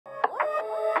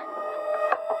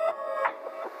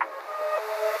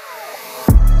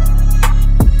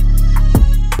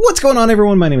What's going on,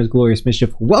 everyone? My name is Glorious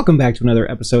Mischief. Welcome back to another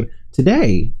episode.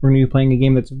 Today, we're going to be playing a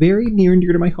game that's very near and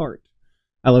dear to my heart.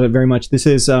 I love it very much. This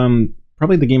is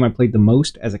probably the game I played the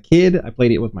most as a kid. I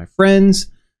played it with my friends.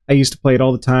 I used to play it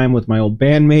all the time with my old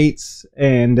bandmates.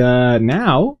 And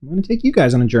now, I'm going to take you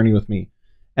guys on a journey with me.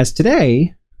 As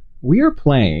today, we are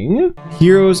playing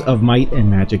Heroes of Might and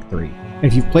Magic 3. And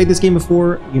if you've played this game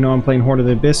before, you know I'm playing Horn of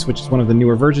the Abyss, which is one of the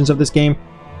newer versions of this game.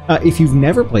 If you've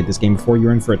never played this game before,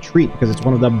 you're in for a treat, because it's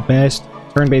one of the best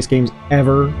turn-based games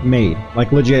ever made.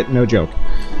 Like, legit, no joke.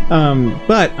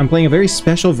 But I'm playing a very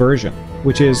special version,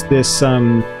 which is this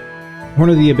Horn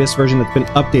of the Abyss version that's been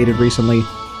updated recently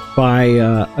by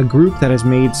a group that has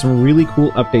made some really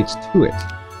cool updates to it.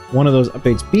 One of those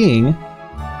updates being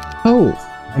Cove,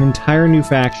 an entire new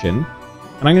faction.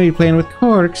 And I'm going to be playing with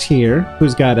Corks here,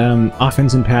 who's got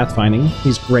offense and pathfinding.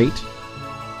 He's great.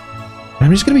 I'm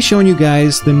just going to be showing you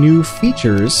guys the new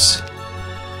features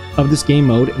of this game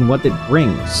mode and what it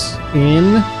brings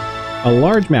in a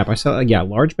large map. I saw, yeah,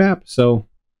 large map, so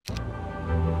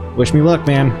wish me luck,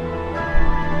 man.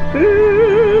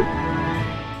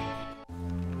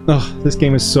 Oh, this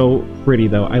game is so pretty,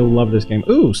 though. I love this game.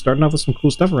 Ooh, starting off with some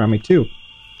cool stuff around me, too.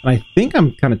 And I think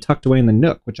I'm kind of tucked away in the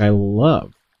nook, which I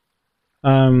love.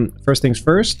 First things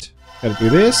first, gotta do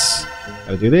this,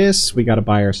 gotta do this, we gotta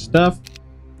buy our stuff.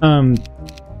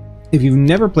 If you've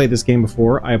never played this game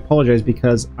before, I apologize,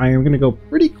 because I am going to go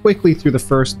pretty quickly through the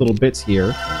first little bits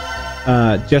here,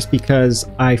 just because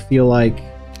I feel like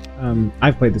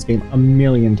I've played this game a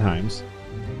million times.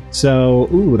 So,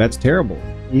 ooh, that's terrible.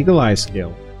 Eagle Eye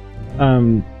skill.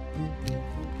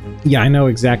 Yeah, I know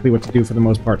exactly what to do for the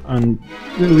most part, at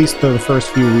least the first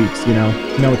few weeks, you know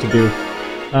what to do.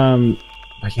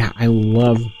 But yeah, I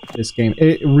love this game.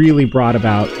 It really brought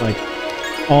about, like,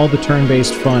 all the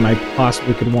turn-based fun I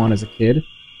possibly could want as a kid.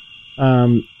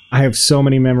 I have so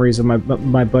many memories of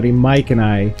my buddy Mike and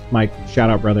I, Mike, shout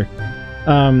out brother,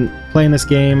 playing this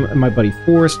game, and my buddy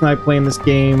Forrest and I playing this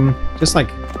game, just like,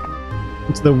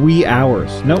 it's the wee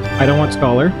hours. Nope, I don't want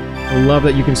Scholar. I love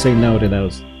that you can say no to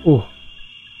those. Ooh,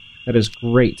 that is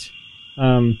great.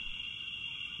 Yeah,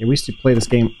 we used to play this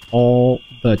game all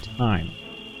the time,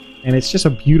 and it's just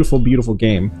a beautiful, beautiful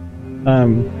game.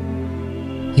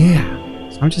 Yeah.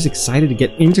 I'm just excited to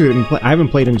get into it and play. I haven't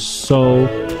played in so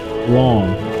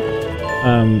long,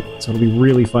 so it'll be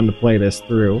really fun to play this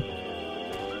through.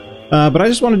 But I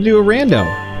just wanted to do a rando,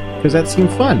 because that seemed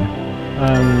fun.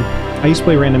 I used to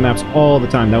play random maps all the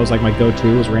time. That was like my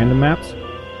go-to, was random maps.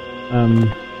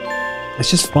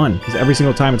 It's just fun, because every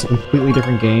single time it's a completely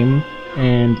different game,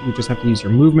 and you just have to use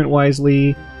your movement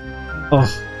wisely. Oh,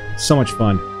 so much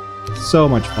fun. So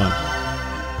much fun.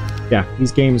 Yeah,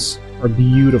 these games are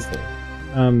beautiful.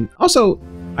 Also,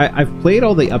 I've played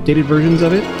all the updated versions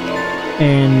of it,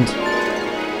 and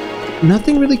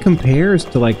nothing really compares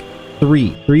to, like,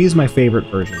 3. 3 is my favorite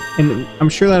version. And I'm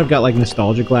sure that I've got, like,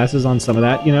 nostalgia glasses on some of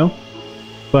that, you know?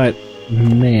 But,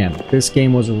 man, this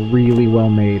game was really well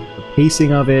made. The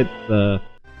pacing of it, the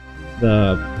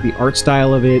art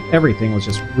style of it, everything was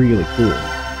just really cool.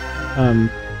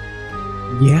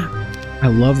 Yeah, I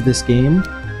love this game,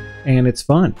 and it's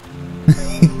fun.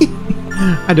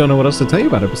 I don't know what else to tell you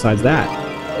about it besides that.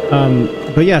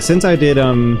 But yeah, since I did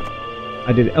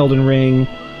Elden Ring,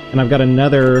 and I've got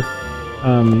another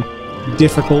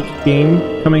difficult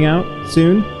game coming out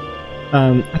soon,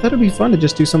 I thought it'd be fun to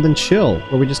just do something chill,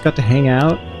 where we just got to hang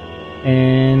out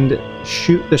and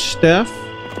shoot the stuff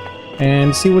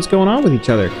and see what's going on with each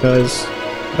other, because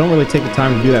I don't really take the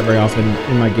time to do that very often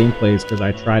in my gameplays, because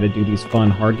I try to do these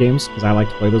fun, hard games, because I like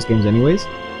to play those games anyways.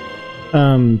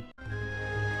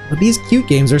 But these cute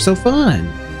games are so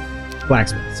fun.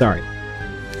 Blacksmith, sorry.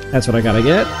 That's what I gotta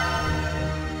get.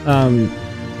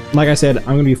 Like I said, I'm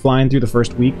gonna be flying through the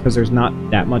first week, because there's not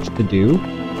that much to do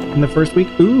in the first week.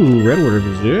 Ooh, Redwater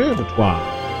Observatoire.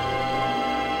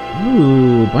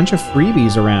 Ooh, a bunch of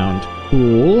freebies around.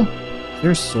 Cool. Is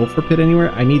there a sulfur pit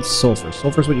anywhere? I need sulfur.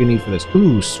 Sulfur's what you need for this.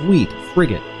 Ooh, sweet.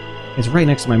 Frigate. It's right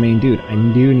next to my main dude. I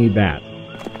do need that.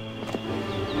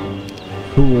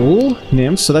 Cool.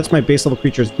 Nymphs. So that's my base level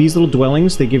creatures. These little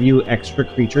dwellings, they give you extra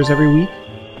creatures every week.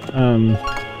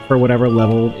 For whatever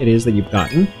level it is that you've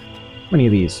gotten. How many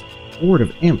of these? Horde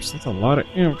of imps. That's a lot of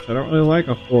imps. I don't really like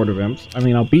a horde of imps. I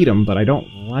mean, I'll beat them, but I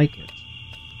don't like it.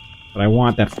 But I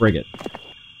want that frigate.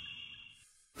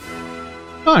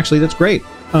 Oh, actually, that's great.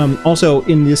 Also,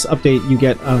 in this update, you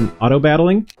get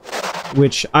auto-battling,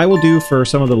 which I will do for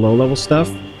some of the low-level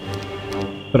stuff,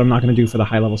 but I'm not going to do for the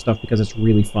high-level stuff because it's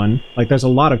really fun. Like, there's a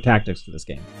lot of tactics to this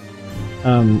game.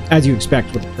 As you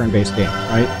expect with a turn-based game,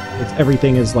 right?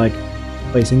 Everything is like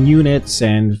placing units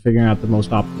and figuring out the most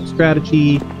optimal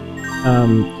strategy.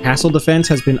 Castle defense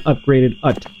has been upgraded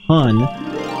a ton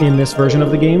in this version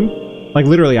of the game. Like,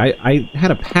 literally, I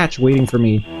had a patch waiting for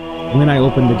me when I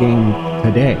opened the game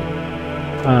today.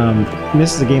 And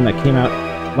this is a game that came out,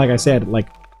 like I said, like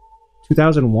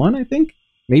 2001, I think?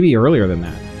 Maybe earlier than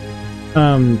that.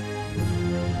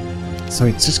 So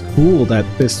it's just cool that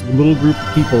this little group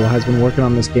of people has been working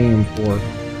on this game for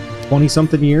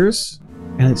 20-something years,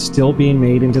 and it's still being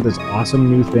made into this awesome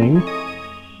new thing.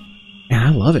 And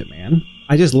I love it, man.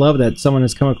 I just love that someone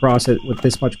has come across it with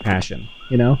this much passion,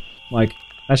 you know? Like,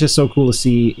 that's just so cool to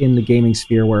see in the gaming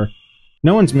sphere where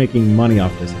no one's making money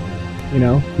off this thing, you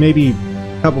know? Maybe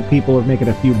a couple people are making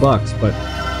a few bucks, but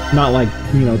not like,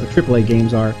 you know, the AAA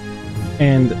games are.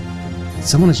 And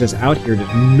someone is just out here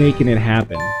just making it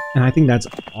happen. And I think that's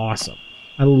awesome.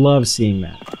 I love seeing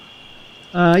that.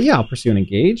 Yeah, I'll pursue and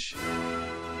engage.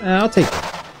 I'll take it.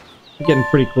 I'm getting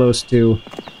pretty close to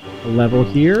a level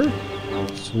here.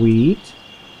 Sweet.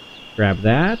 Grab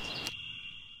that.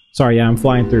 Sorry, yeah, I'm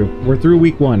flying through. We're through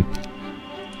week 1.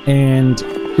 And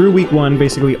through week 1,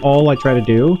 basically all I try to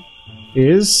do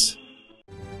is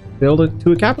build it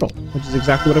to a capital, which is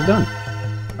exactly what I've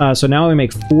done. So now I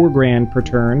make 4 grand per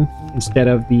turn instead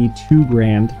of the 2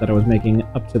 grand that I was making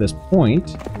up to this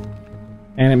point.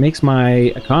 And it makes my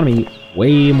economy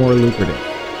way more lucrative.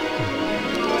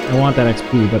 I want that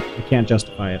XP, but I can't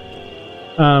justify it.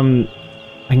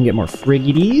 I can get more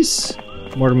frigidies,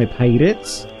 more of my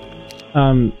pirates.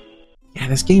 Yeah,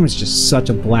 this game is just such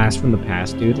a blast from the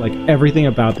past, dude. Like, everything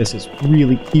about this is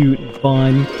really cute and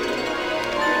fun.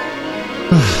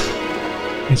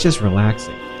 It's just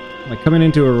relaxing. Like, coming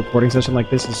into a recording session like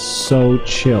this is so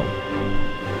chill.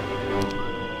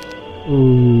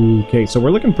 Ooh, okay, so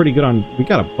we're looking pretty good on... We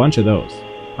got a bunch of those.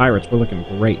 Pirates, we're looking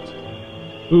great.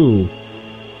 Ooh.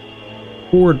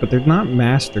 Horde, but they're not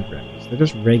master gremlins. They're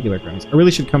just regular gremlins. I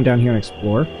really should come down here and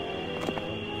explore.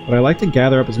 But I like to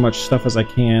gather up as much stuff as I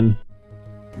can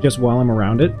just while I'm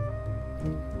around it.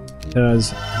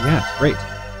 Because, yeah, it's great.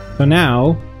 So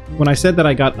now, when I said that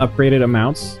I got upgraded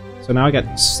amounts, so now I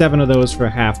got 7 of those for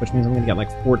half, which means I'm going to get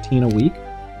like 14 a week,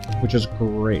 which is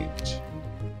great.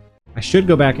 I should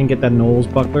go back and get that Knowles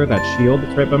buckler, that shield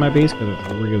that's right by my base, because it's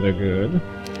really good.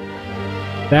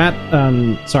 That,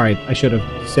 sorry, I should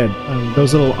have said,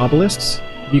 those little obelisks,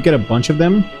 if you get a bunch of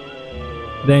them,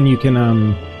 then you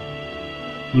can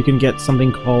get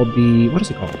something called the, what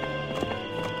is it called?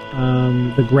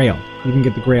 The Grail. You can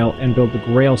get the Grail and build the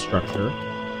Grail structure.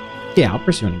 Yeah, I'll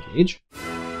pursue and engage.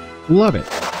 Love it.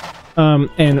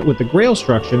 And with the Grail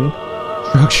structure,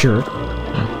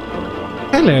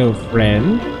 hello,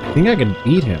 friend. I think I can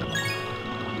beat him.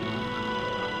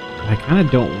 I kind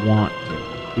of don't want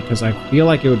to, because I feel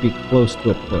like it would be close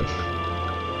to a push.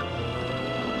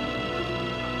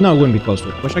 No, it wouldn't be close to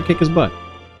a push. I'd kick his butt.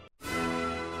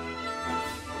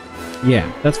 Yeah,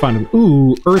 that's fine.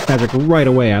 Ooh, Earth Magic right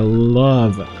away. I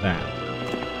love that.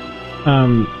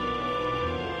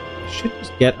 Should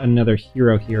just get another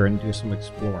hero here and do some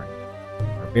exploring.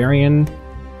 Barbarian.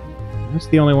 That's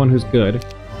the only one who's good.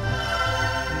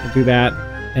 We'll do that.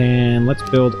 And let's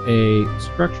build a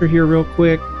structure here real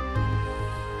quick.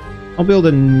 I'll build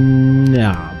a...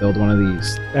 Nah, I'll build one of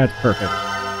these. That's perfect.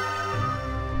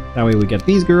 That way we get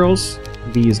these girls,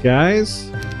 these guys,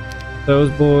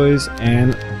 those boys,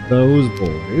 and those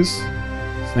boys.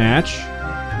 Snatch.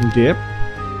 Dip.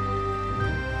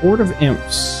 Horde of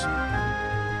Imps.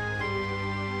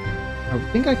 I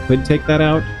think I could take that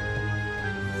out.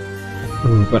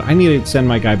 Ooh, but I need to send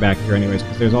my guy back here anyways,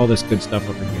 because there's all this good stuff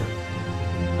over here.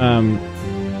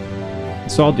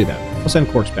 So I'll do that. I'll send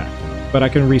Corks back. But I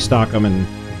can restock them and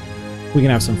we can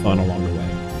have some fun along the way.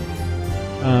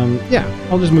 Yeah,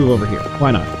 I'll just move over here.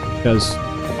 Why not? Because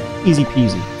easy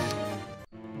peasy.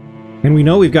 And we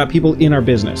know we've got people in our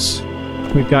business.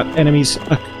 We've got enemies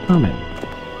coming.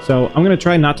 So I'm going to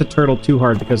try not to turtle too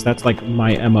hard because that's like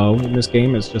my MO in this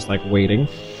game, is just like waiting.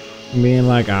 And being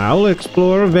like, I'll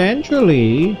explore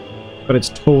eventually. But it's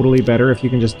totally better if you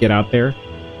can just get out there.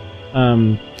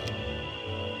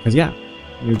 Because yeah,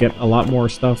 you get a lot more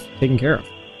stuff taken care of.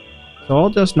 So I'll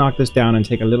just knock this down and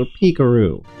take a little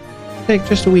peekaroo. Take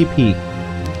just a wee peek.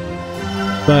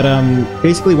 But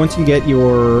basically once you get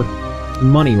your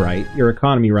money right, your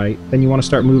economy right, then you want to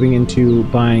start moving into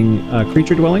buying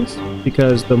creature dwellings,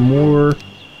 because the more...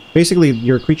 Basically,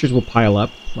 your creatures will pile up.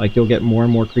 Like, you'll get more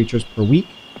and more creatures per week.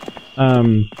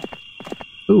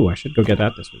 Ooh, I should go get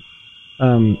that this week.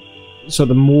 So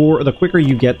the quicker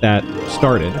you get that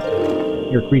started,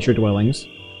 your creature dwellings...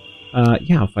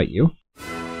 yeah, I'll fight you.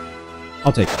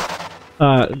 I'll take it.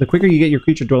 The quicker you get your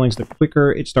creature dwellings, the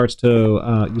quicker it starts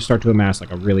to... you start to amass,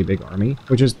 like, a really big army,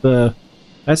 which is the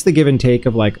That's the give and take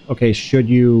of like, okay, should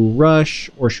you rush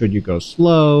or should you go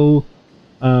slow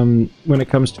when it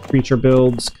comes to creature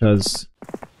builds? Because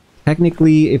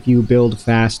technically, if you build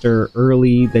faster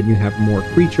early, then you have more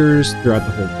creatures throughout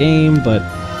the whole game, but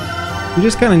you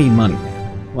just kind of need money.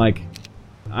 Like,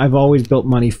 I've always built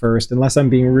money first, unless I'm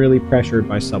being really pressured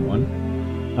by someone.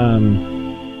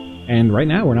 And right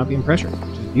now, we're not being pressured,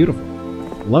 which is beautiful.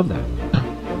 Love that.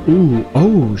 Ooh,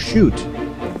 oh, shoot.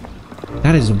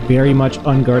 That is a very much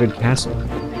unguarded castle.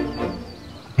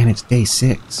 And it's day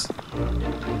 6.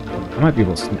 I might be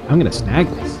able to... I'm going to snag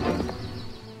this.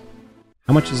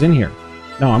 How much is in here?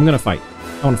 No, I'm going to fight.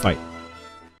 I want to fight.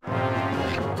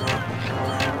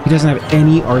 He doesn't have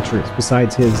any archers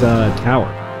besides his tower.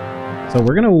 So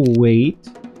we're going to wait.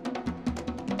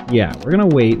 Yeah, we're going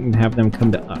to wait and have them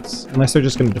come to us. Unless they're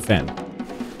just going to defend.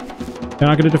 They're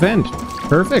not going to defend.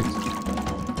 Perfect.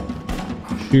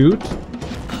 Shoot.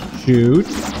 Shoot.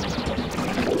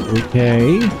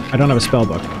 Okay. I don't have a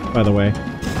spellbook, by the way.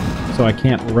 So I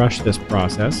can't rush this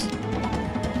process.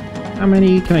 How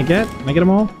many can I get? Can I get them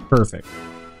all? Perfect.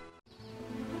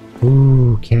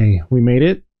 Okay. We made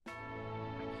it. I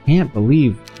can't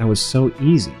believe that was so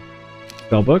easy.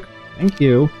 Spellbook. Thank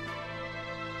you.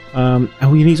 Oh,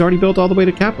 and he's already built all the way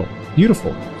to capital.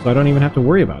 Beautiful. So I don't even have to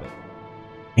worry about it.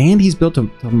 And he's built a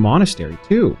monastery,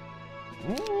 too.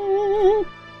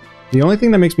 The only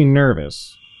thing that makes me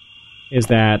nervous is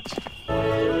that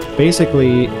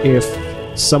basically if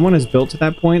someone is built to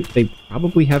that point, they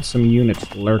probably have some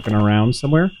units lurking around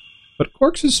somewhere. But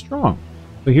Corks is strong.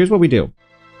 So here's what we do.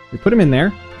 We put him in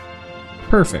there.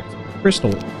 Perfect.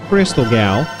 Crystal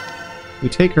gal. We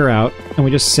take her out and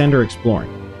we just send her exploring.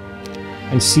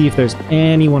 And see if there's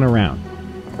anyone around.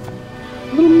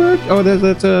 Little merc. Oh,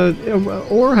 that's a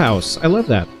ore house. I love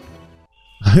that.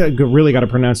 I really got to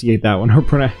pronunciate that one, or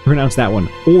pronounce that one.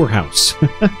 Ore house.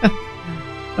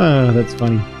 Oh, that's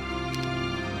funny.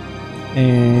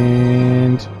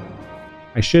 And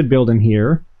I should build in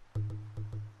here.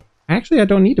 Actually, I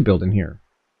don't need to build in here.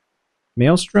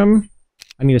 Maelstrom,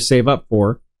 I need to save up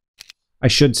for. I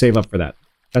should save up for that.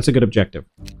 That's a good objective.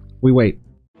 We wait.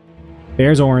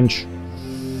 There's Orange.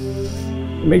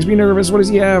 It makes me nervous. What does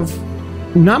he have?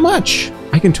 Not much.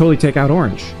 I can totally take out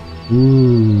Orange.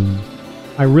 Ooh.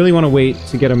 I really want to wait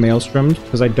to get a Maelstrom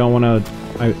because I don't want to...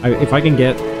 if I can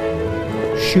get...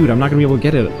 Shoot, I'm not going to be able to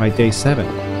get it by day 7.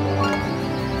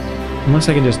 Unless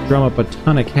I can just drum up a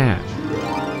ton of cash.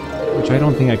 Which I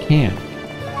don't think I can.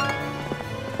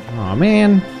 Aw,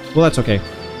 man. Well, that's okay.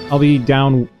 I'll be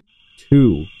down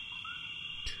 2.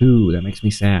 2. That makes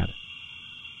me sad.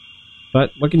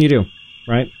 But what can you do,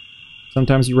 right?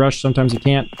 Sometimes you rush, sometimes you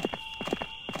can't.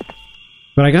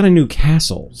 But I got a new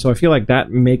castle, so I feel like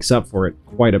that makes up for it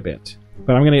quite a bit.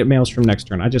 But I'm going to get Maelstrom next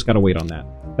turn. I just got to wait on that.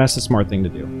 That's the smart thing to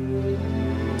do.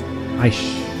 I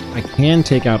can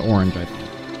take out Orange, I think.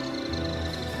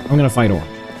 I'm going to fight Orange.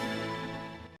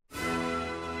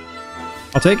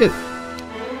 I'll take it.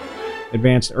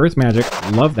 Advanced Earth Magic.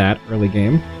 Love that early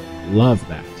game. Love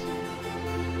that.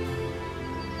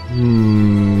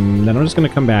 Then I'm just going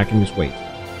to come back and just wait.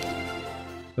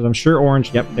 Because I'm sure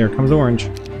Orange... Yep, there comes Orange.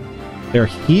 They're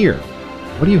here.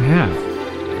 What do you have?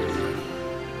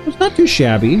 It's not too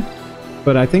shabby,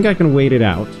 but I think I can wait it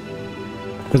out.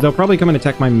 Because they'll probably come and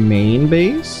attack my main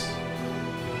base.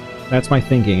 That's my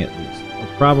thinking, at least.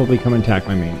 They'll probably come and attack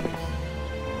my main base.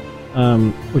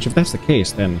 Which, if that's the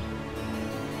case, then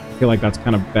I feel like that's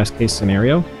kind of best case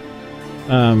scenario.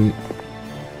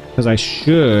 Because I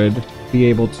should be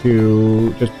able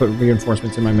to just put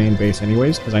reinforcements in my main base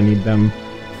anyways, because I need them...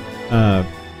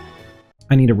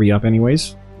 I need to re-up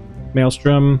anyways.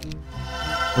 Maelstrom.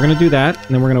 We're going to do that, and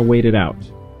then we're going to wait it out.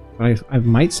 But I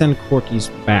might send Corky's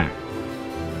back.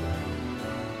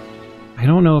 I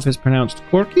don't know if it's pronounced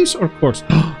Corky's or Corks.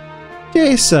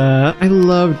 Desa! I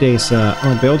love Desa. I'm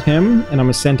going to build him, and I'm going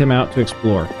to send him out to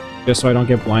explore. Just so I don't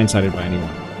get blindsided by anyone.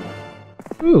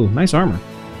 Ooh, nice armor.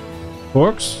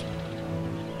 Corks,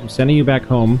 I'm sending you back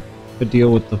home to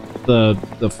deal with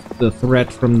the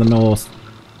threat from the north.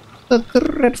 The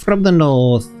threat from the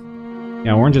north.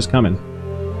 Yeah, Orange is coming.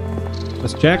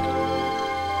 Let's check.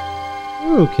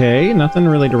 Okay, nothing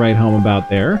really to write home about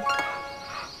there.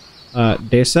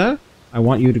 Desa, I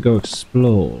want you to go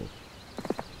explore.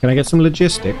 Can I get some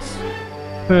logistics?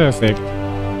 Perfect.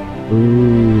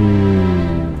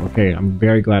 Ooh. Okay, I'm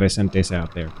very glad I sent Desa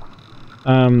out there.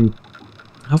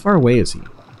 How far away is he?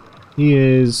 He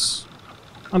is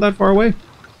not that far away.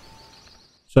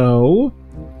 So...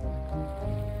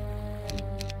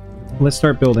 let's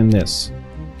start building this.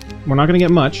 We're not going to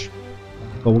get much,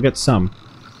 but we'll get some.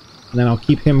 And then I'll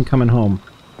keep him coming home.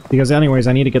 Because anyways,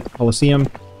 I need to get the Colosseum.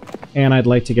 And I'd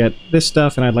like to get this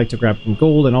stuff, and I'd like to grab some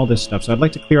gold and all this stuff. So I'd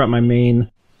like to clear out my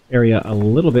main area a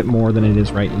little bit more than it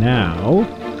is right now.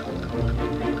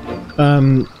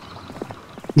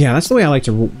 Yeah, that's the way I like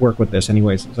to work with this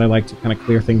anyways, is I like to kind of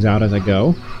clear things out as I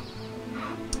go.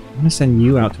 I'm going to send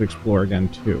you out to explore again,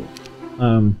 too.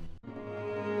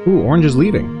 Ooh, Orange is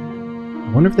leaving.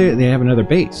 I wonder if they have another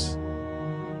base.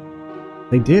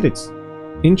 They did, it's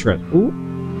interesting. Ooh.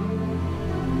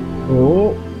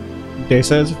 Oh,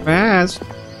 Desa is fast.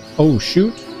 Oh,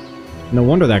 shoot. No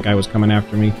wonder that guy was coming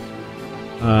after me.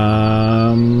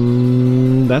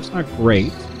 That's not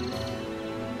great.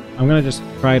 I'm gonna just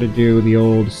try to do the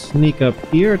old sneak up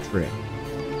here trick.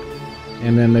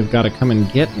 And then they've got to come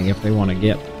and get me if they want to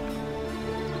get me.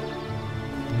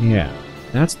 Yeah,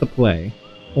 that's the play.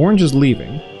 Orange is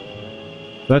leaving.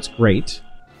 So that's great.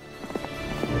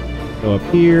 Go up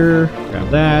here, grab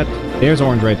that. There's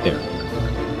Orange right there.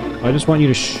 I just want you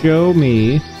to show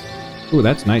me... Ooh,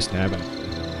 that's nice to have,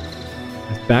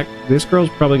 actually. Back, this girl's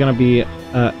probably gonna be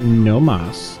no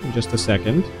mas in just a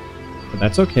second. But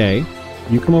that's okay.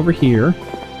 You come over here.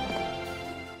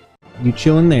 You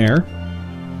chill in there.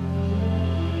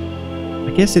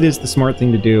 I guess it is the smart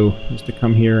thing to do, is to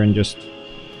come here and just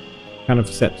kind of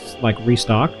set, like,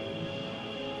 restock.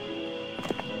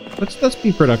 Let's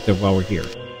be productive while we're here.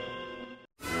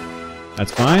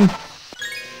 That's fine.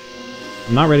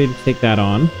 I'm not ready to take that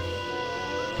on.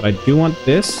 But I do want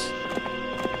this.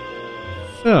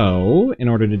 So, in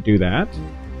order to do that,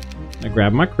 I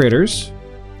grab my critters.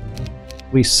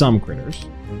 At least some critters.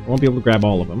 I won't be able to grab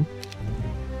all of them.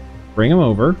 Bring them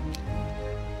over.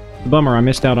 It's a bummer, I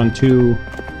missed out on 2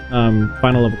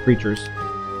 final level creatures.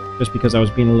 Just because I was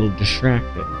being a little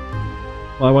distracted.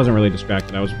 Well, I wasn't really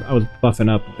distracted. I was buffing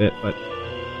up a bit, but...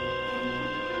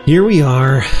 Here we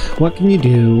are. What can you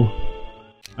do?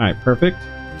 Alright, perfect.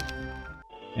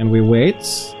 And we wait.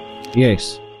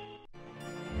 Yes.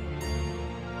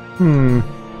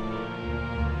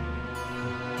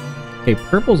 Okay,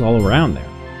 purple's all around there.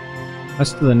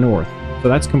 That's to the north. So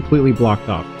that's completely blocked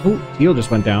off. Oh, teal just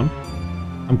went down.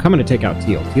 I'm coming to take out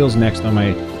teal. Teal's next on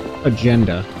my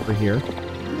agenda over here.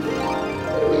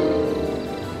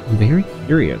 I'm very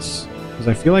curious, because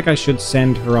I feel like I should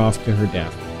send her off to her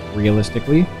death,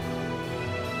 realistically.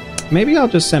 Maybe I'll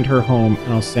just send her home,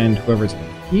 and I'll send whoever's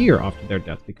here off to their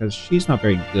death, because she's not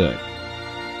very good.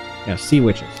 Yeah, sea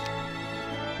witches.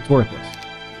 It's worthless.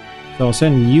 So I'll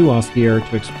send you off here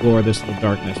to explore this little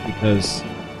darkness, because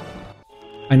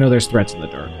I know there's threats in the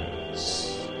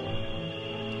darkness.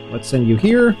 Let's send you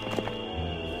here.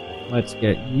 Let's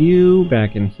get you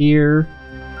back in here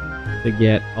to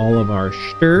get all of our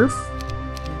sturf.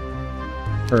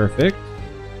 Perfect.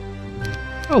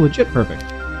 Oh, legit perfect.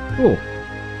 Cool.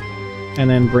 And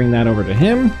then bring that over to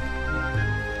him.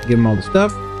 Give him all the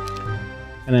stuff.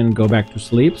 And then go back to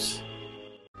sleeps.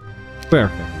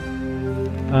 Perfect.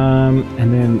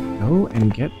 And then go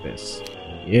and get this.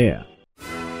 Yeah.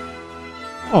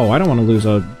 Oh, I don't want to lose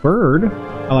a bird.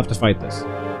 I'll have to fight this.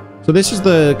 So this is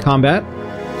the combat.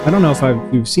 I don't know if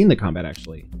you've seen the combat,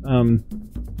 actually.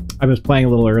 I was playing a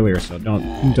little earlier, so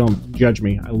don't judge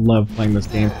me. I love playing this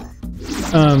game.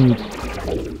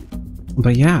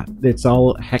 But yeah, it's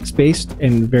all hex-based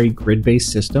and very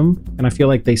grid-based system, and I feel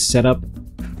like they set up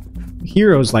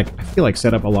Heroes, I feel like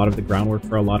set up a lot of the groundwork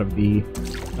for a lot of the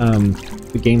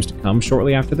games to come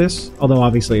shortly after this. Although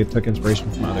obviously it took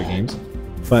inspiration from other games.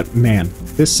 But man,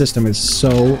 this system is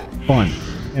so fun,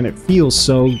 and it feels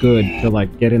so good to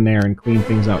get in there and clean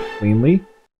things out cleanly.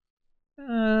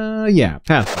 Yeah,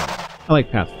 Pathfinder. I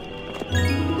like Pathfinder.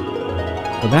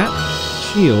 So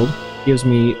that shield gives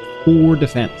me 4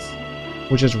 defense,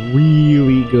 which is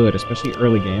really good, especially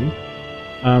early game.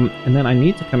 And then I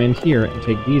need to come in here and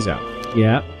take these out.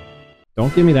 Yeah.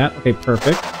 Don't give me that. Okay,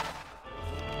 perfect.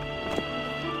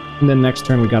 And then next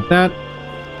turn we got that.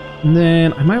 And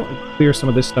then I might clear some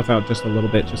of this stuff out just a little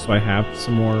bit, just so I have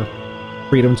some more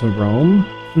freedom to roam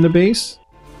in the base.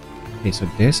 Okay, so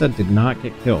Desa did not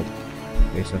get killed.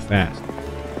 Desa fast.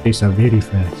 Desa very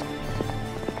fast.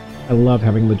 I love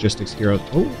having logistics heroes.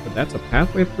 Oh, but that's a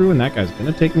pathway through, and that guy's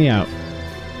gonna take me out.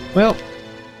 Well,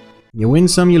 you win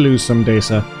some, you lose some,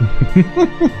 Desa.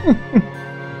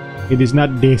 It is not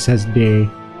Desa's day.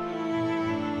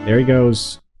 There he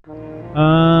goes.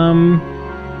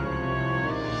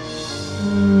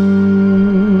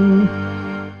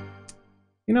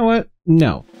 You know what?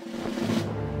 No.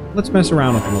 Let's mess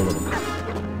around with him a little bit.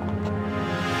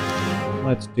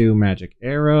 Let's do magic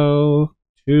arrow.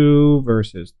 2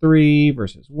 versus 3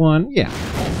 versus 1. Yeah.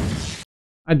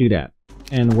 I'd do that.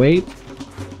 And wait.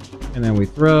 And then we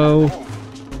throw.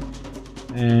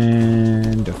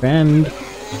 And defend.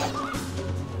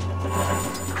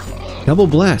 Double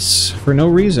bless for no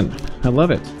reason. I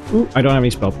love it. Ooh, I don't have any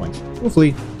spell points. We'll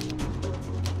flee.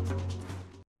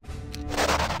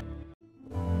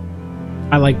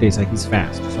 I like Dayside. He's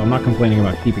fast, so I'm not complaining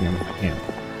about keeping him if I can.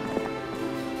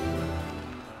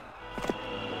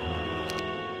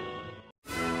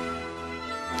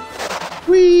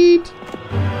 Sweet!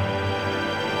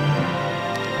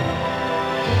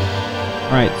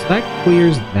 Alright, so that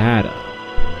clears that up.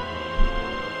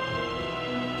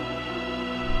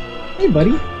 Hey,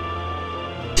 buddy.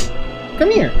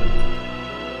 Come here.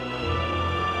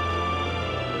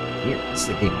 Here, this is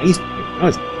a game I used to play when I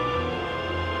was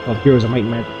called Heroes of Might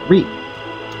and Magic 3.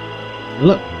 And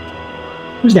look.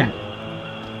 Who's that?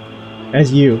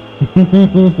 That's you.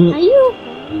 Are you?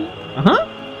 Uh-huh.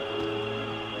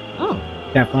 Oh,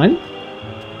 that fun?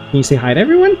 Can you say hi to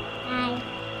everyone? Hi.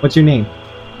 What's your name?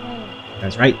 Hi.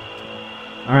 That's right.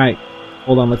 Alright.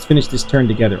 Hold on, let's finish this turn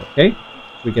together, okay?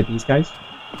 Should we get these guys?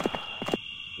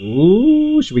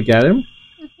 Ooh, should we get him?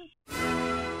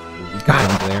 Ooh, we got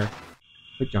him there.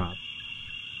 Good job.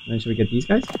 And then should we get these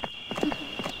guys?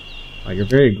 Oh, you're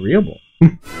very agreeable.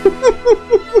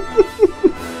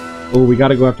 Oh, we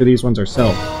gotta go after these ones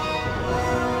ourselves.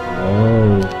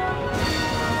 Oh.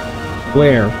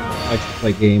 Blair likes to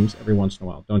play games every once in a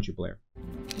while, don't you, Blair?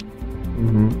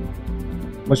 Mm-hmm.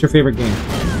 What's your favorite game?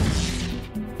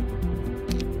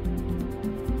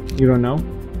 You don't know?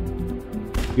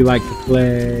 You like to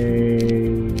play...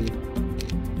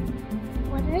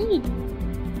 What are you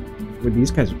doing? Well,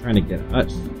 these guys are trying to get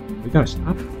us. We gotta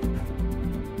stop them.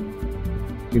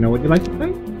 Do you know what you like to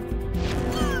play?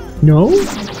 No?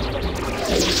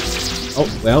 Oh,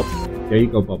 well, there you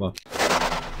go, Bubba.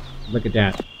 Look at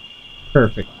that.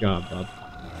 Perfect job, Bub.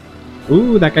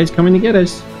 Ooh, that guy's coming to get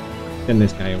us. Send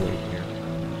this guy away here.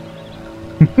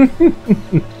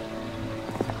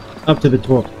 Up to the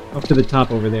top. Up to the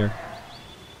top over there.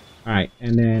 Alright,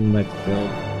 and then let's build.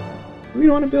 Do we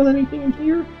want to build anything in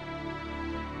here?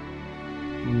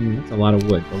 That's a lot of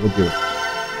wood, but we'll do it.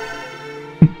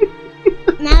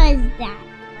 Now is that?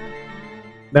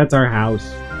 That's our house.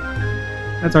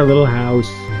 That's our little house.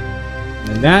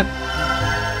 And that...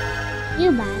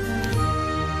 You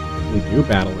battle. We do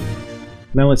battle it.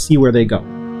 Now let's see where they go.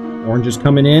 Orange is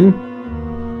coming in.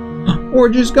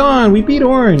 Orange is gone! We beat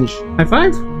Orange! High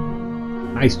five?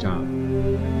 Nice job.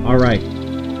 Alright.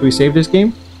 Can we save this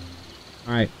game?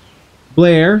 Alright.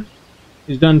 Blair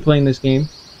is done playing this game.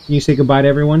 Can you say goodbye to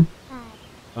everyone? Bye.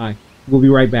 Bye. We'll be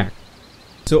right back.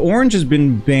 So Orange has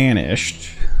been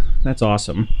banished. That's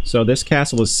awesome. So this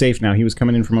castle is safe now. He was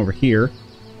coming in from over here.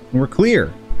 And we're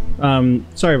clear.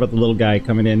 Sorry about the little guy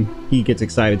coming in. He gets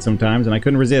excited sometimes, and I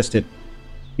couldn't resist it.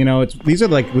 You know, these are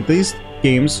like, with these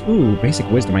games... Ooh, basic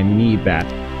wisdom, I need that.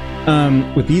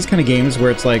 With these kind of games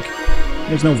where it's like,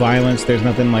 there's no violence, there's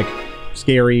nothing like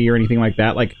scary or anything like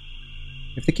that. Like,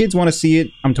 if the kids want to see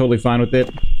it, I'm totally fine with it.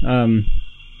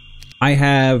 I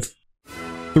have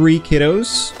 3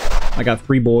 kiddos. I got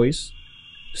 3 boys.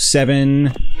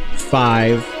 7,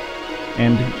 5,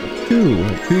 and a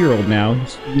 2-year-old now.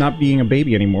 He's not being a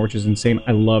baby anymore, which is insane.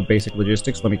 I love basic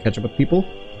logistics. Let me catch up with people.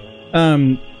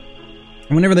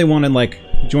 Whenever they want to, like,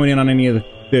 join in on any of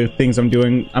the things I'm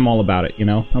doing, I'm all about it, you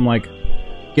know? I'm like,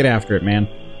 get after it, man.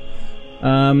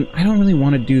 I don't really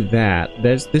want to do that.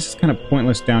 This is kind of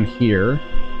pointless down here.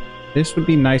 This would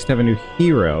be nice to have a new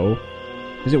hero.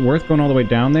 Is it worth going all the way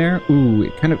down there? Ooh,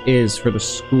 it kind of is for the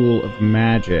School of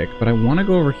Magic, but I want to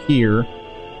go over here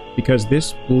because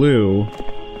this blue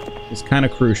is kind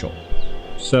of crucial.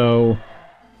 So,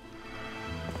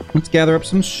 let's gather up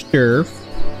some sturf.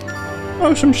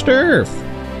 Oh, some sturf!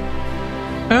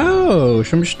 Oh,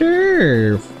 some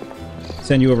sturf!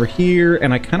 Send you over here,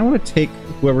 and I kind of want to take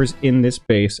whoever's in this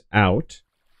base out.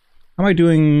 How am I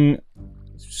doing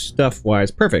stuff-wise?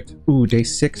 Perfect. Ooh, day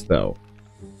 6, though.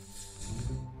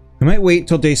 I might wait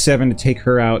till day 7 to take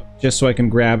her out, just so I can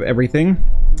grab everything.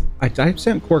 I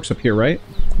sent Quarks up here, right?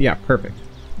 Yeah, perfect.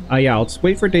 Yeah, I'll just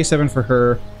wait for day 7 for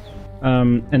her,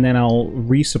 and then I'll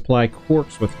resupply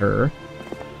Quarks with her.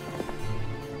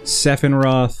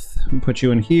 Sephiroth, put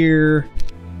you in here,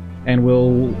 and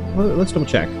let's double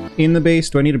check. In the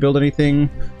base, do I need to build anything?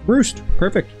 Roost,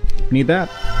 perfect. Need that.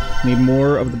 Need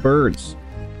more of the birds.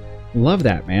 Love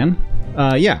that, man.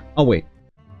 Yeah, I'll wait.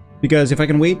 Because if I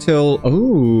can wait till...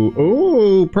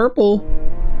 Oh, purple.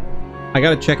 I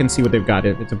gotta check and see what they've got.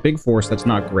 It's a big force, that's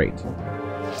not great.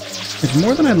 It's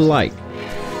more than I'd like,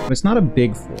 but it's not a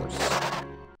big force.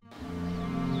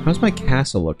 How's my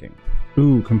castle looking?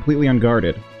 Ooh, completely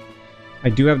unguarded. I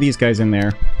do have these guys in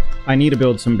there. I need to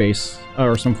build some base,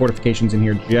 or some fortifications in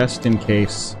here just in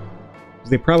case. 'Cause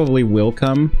they probably will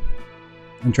come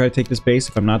and try to take this base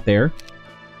if I'm not there.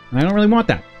 And I don't really want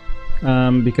that.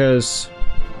 Because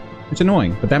it's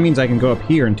annoying. But that means I can go up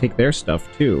here and take their stuff,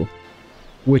 too.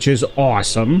 Which is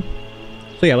awesome.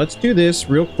 So yeah, let's do this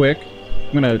real quick.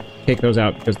 I'm going to take those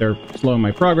out because they're slowing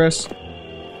my progress.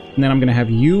 And then I'm going to have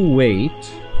you wait.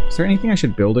 Is there anything I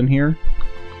should build in here?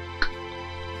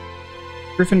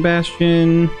 Griffin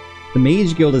Bastion. The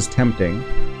Mage Guild is tempting.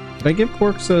 Did I give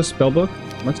Quarks a spellbook?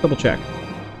 Let's double check.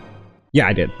 Yeah,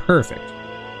 I did. Perfect.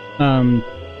 I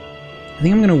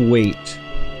think I'm going to wait.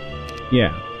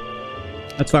 Yeah.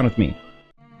 That's fine with me.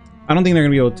 I don't think they're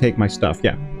going to be able to take my stuff.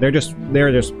 Yeah, they're just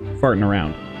farting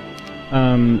around.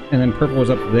 And then purple is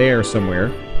up there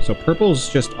somewhere. So purple's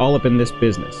just all up in this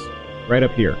business. Right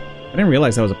up here. I didn't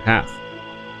realize that was a path.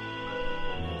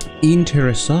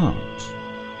 Interessant.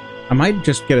 I might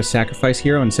just get a sacrifice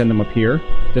hero and send them up here,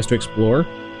 just to explore.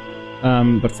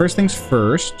 But first things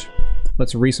first,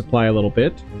 let's resupply a little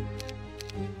bit.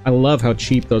 I love how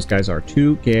cheap those guys are.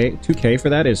 2K for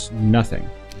that is nothing.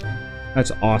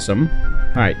 That's awesome.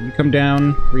 Alright, you come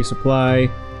down,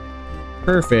 resupply.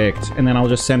 Perfect. And then I'll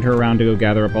just send her around to go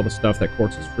gather up all the stuff that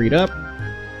Quartz has freed up.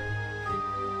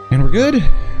 And we're good.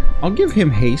 I'll give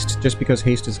him haste, just because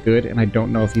haste is good, and I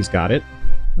don't know if he's got it.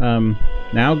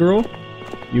 Now, girl,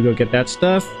 you go get that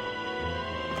stuff.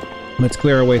 Let's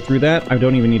clear our way through that. I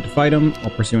don't even need to fight him. I'll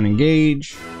pursue and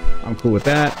engage. I'm cool with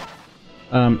that.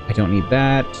 I don't need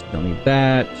that. Don't need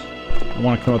that. I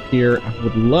want to come up here. I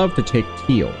would love to take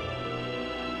teal.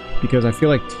 Because I feel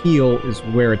like teal is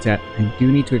where it's at. I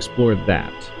do need to explore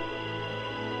that.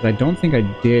 I don't think I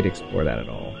did explore that at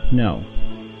all. No.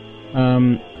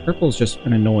 Purple's just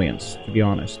an annoyance, to be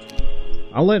honest.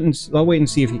 I'll wait and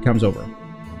see if he comes over.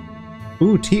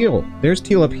 Ooh, teal. There's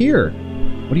teal up here.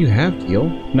 What do you have, teal?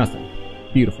 Nothing.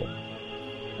 Beautiful.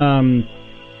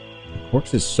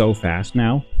 Quarks is so fast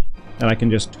now that I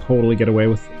can just totally get away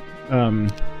with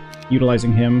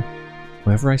utilizing him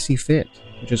wherever I see fit,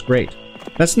 which is great.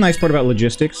 That's the nice part about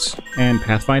logistics and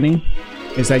pathfinding,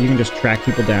 is that you can just track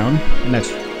people down, and that's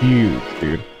huge,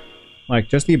 dude. Like,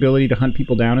 just the ability to hunt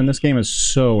people down in this game is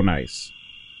so nice.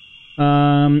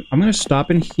 I'm gonna stop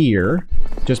in here,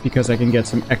 just because I can get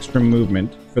some extra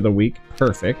movement for the week.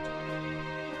 Perfect.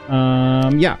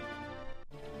 Yeah.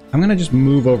 I'm gonna just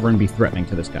move over and be threatening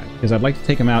to this guy, because I'd like to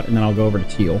take him out, and then I'll go over to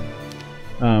teal.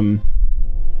 I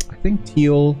think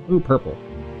teal... Ooh, purple.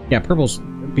 Yeah, purple's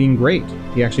being great.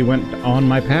 He actually went on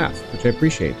my path, which I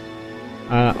appreciate.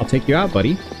 I'll take you out,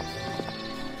 buddy.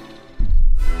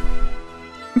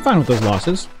 I'm fine with those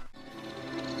losses.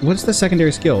 What's the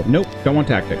secondary skill? Nope, don't want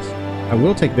tactics. I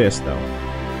will take this, though.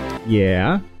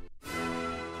 Yeah.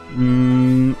 I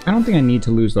don't think I need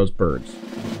to lose those birds.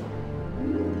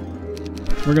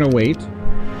 We're gonna wait.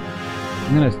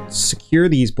 I'm gonna secure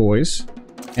these boys.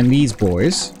 And these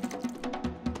boys.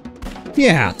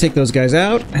 Yeah, take those guys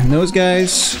out. And those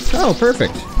guys... Oh,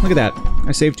 perfect. Look at that.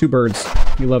 I saved 2 birds.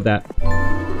 You love that.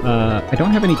 I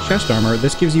don't have any chest armor.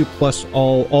 This gives you plus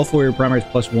all 4 of your primaries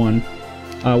plus 1.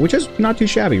 Which is not too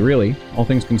shabby, really. All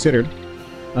things considered.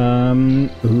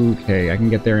 Okay, I can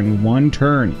get there in 1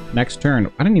 turn. Next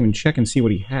turn. I didn't even check and see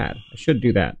what he had. I should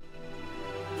do that.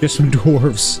 Just some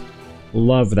dwarves.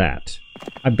 Love that.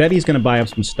 I bet he's going to buy up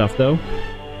some stuff, though.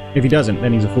 If he doesn't,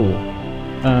 then he's a fool.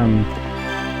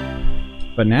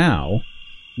 But now,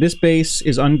 this base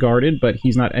is unguarded, but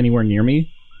he's not anywhere near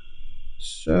me.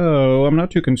 So, I'm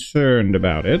not too concerned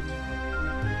about it.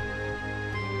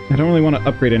 I don't really want to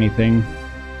upgrade anything.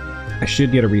 I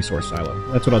should get a resource silo.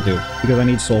 That's what I'll do, because I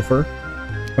need sulfur.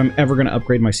 If I'm ever going to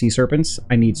upgrade my sea serpents,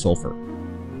 I need sulfur.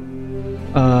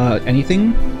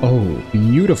 Anything? Oh,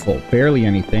 beautiful. Barely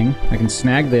anything. I can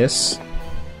snag this.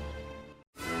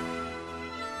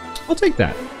 I'll take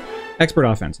that. Expert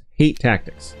offense. Hate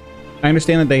tactics. I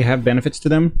understand that they have benefits to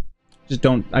them.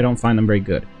 I don't find them very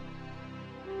good.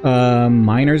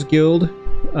 Miners Guild.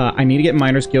 I need to get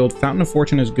Miners Guild. Fountain of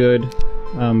Fortune is good,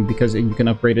 because you can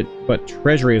upgrade it, but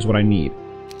Treasury is what I need.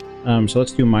 So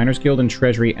let's do Miners Guild and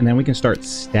Treasury, and then we can start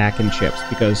stacking chips,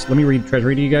 because, let me read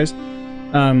Treasury to you guys.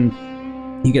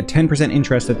 You get 10%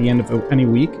 interest at the end of any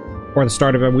week, or the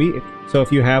start of a week. So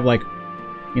if you have, like,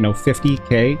 you know,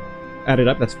 50k added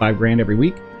up, that's 5 grand every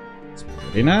week. It's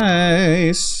pretty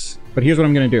nice. But here's what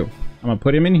I'm gonna do. I'm gonna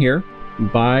put him in here,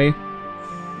 buy...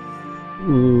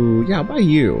 Ooh, yeah, I'll buy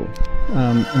you.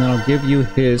 And then I'll give you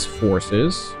his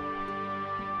forces.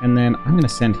 And then I'm gonna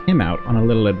send him out on a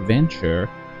little adventure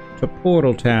to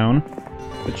Portal Town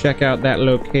to check out that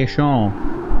location.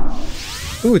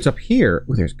 Ooh, it's up here.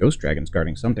 Ooh, there's ghost dragons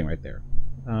guarding something right there.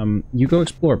 You go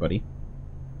explore, buddy.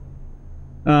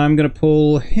 I'm gonna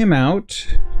pull him out,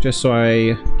 just so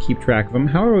I keep track of him.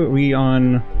 How are we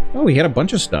on... Oh, we had a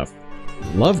bunch of stuff.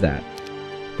 Love that.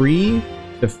 free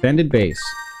defended base.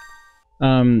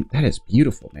 That is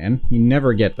beautiful, man. You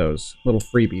never get those little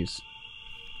freebies.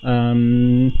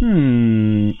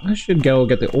 I should go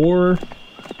get the ore.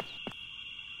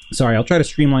 Sorry, I'll try to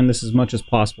streamline this as much as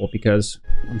possible because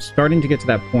I'm starting to get to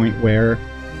that point where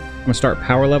I'm going to start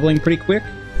power leveling pretty quick,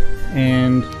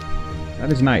 and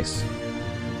that is nice.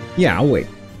 Yeah, I'll wait.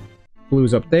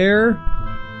 Blue's up there.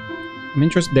 I'm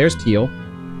interested. There's Teal.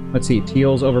 Let's see,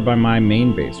 Teal's over by my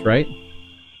main base, right?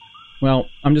 Well,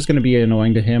 I'm just going to be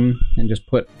annoying to him and just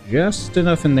put just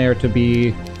enough in there to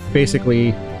be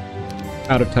basically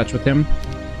out of touch with him.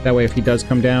 That way, if he does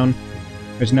come down,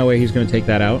 there's no way he's going to take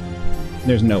that out.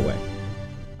 There's no way.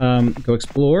 Go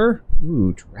explore.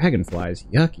 Ooh, dragonflies.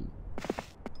 Yucky.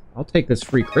 I'll take this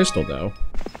free crystal, though.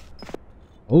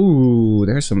 Ooh,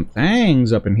 there's some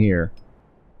things up in here.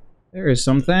 There is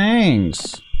some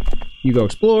things. You go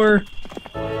explore.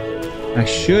 I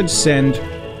should send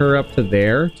her up to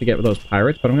there to get those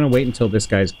pirates, but I'm going to wait until this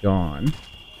guy's gone.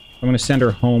 I'm going to send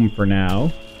her home for now.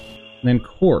 And then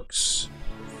Corks.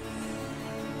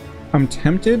 I'm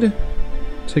tempted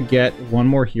to get one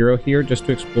more hero here just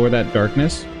to explore that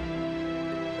darkness.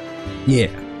 Yeah.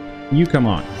 You come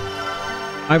on.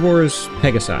 Ivor's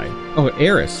Pegasi. Oh,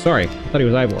 Eris. Sorry. I thought he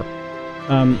was Ivor.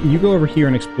 You go over here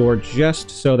and explore just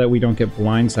so that we don't get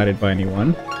blindsided by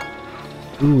anyone.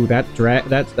 Ooh, that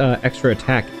extra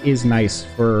attack is nice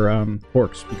for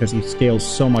Corks because he scales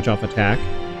so much off attack.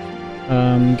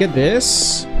 Get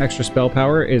this. Extra spell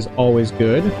power is always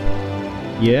good.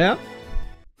 Yeah.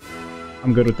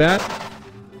 I'm good with that.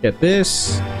 Get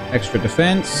this. Extra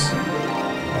defense.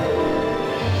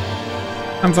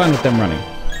 I'm fine with them running.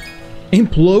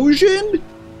 Implosion?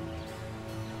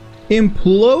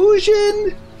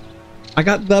 Implosion? I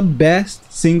got the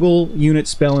best single unit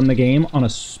spell in the game on a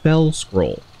spell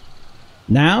scroll.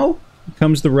 Now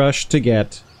comes the rush to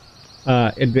get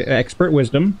Expert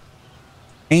Wisdom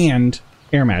and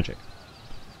Air Magic.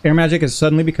 Air Magic has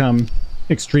suddenly become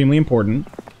extremely important,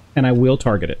 and I will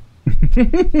target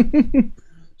it.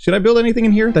 Should I build anything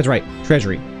in here? That's right,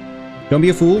 treasury. Don't be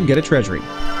a fool, get a treasury.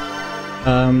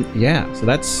 Yeah, so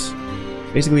that's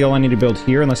basically all I need to build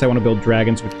here, unless I want to build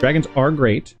dragons, which dragons are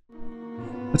great.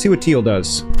 Let's see what Teal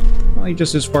does. Well, he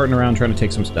just is farting around trying to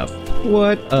take some stuff.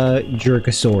 What a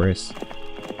Jerkosaurus.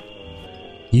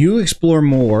 You explore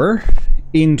more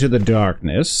into the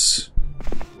darkness.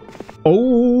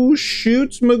 Oh,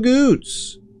 shoots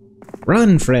magoots.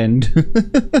 Run, friend.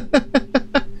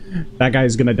 That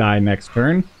guy's gonna die next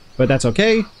turn, but that's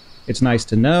okay. It's nice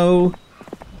to know.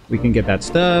 We can get that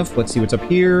stuff. Let's see what's up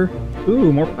here.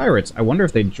 Ooh, more pirates. I wonder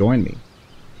if they'd join me.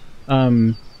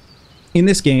 In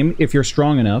this game, if you're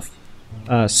strong enough,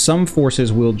 some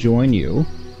forces will join you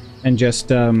and just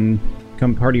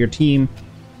become part of your team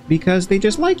because they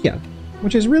just like you,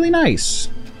 which is really nice.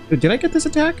 Did I get this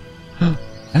attack?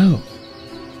 No.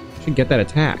 Should get that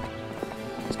attack.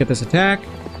 Let's get this attack,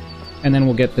 and then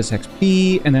we'll get this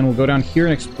XP, and then we'll go down here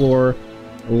and explore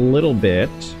a little bit.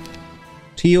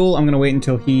 Teal, I'm going to wait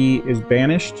until he is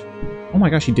banished. Oh my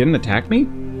gosh, he didn't attack me?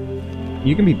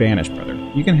 You can be banished, brother.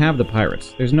 You can have the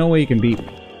pirates. There's no way you can beat me.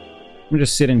 I'm going to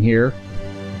just sit in here.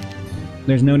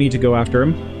 There's no need to go after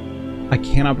him. I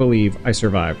cannot believe I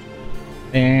survived.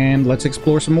 And let's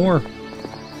explore some more.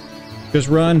 Just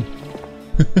run.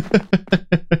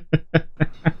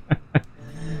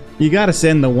 You gotta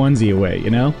send the onesie away,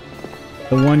 you know?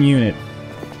 The one unit.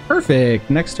 Perfect.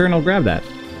 Next turn I'll grab that.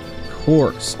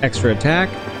 Corks. Extra attack.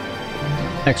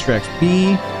 Extra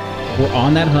XP. We're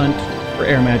on that hunt for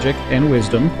air magic and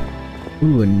wisdom.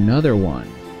 Ooh, another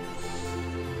one.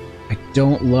 I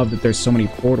don't love that there's so many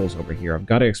portals over here. I've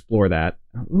got to explore that.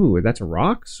 Ooh, that's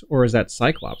rocks? Or is that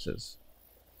Cyclopses?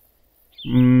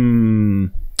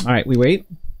 Alright, we wait.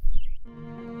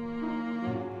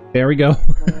 There we go.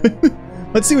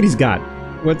 Let's see what he's got.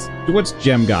 What's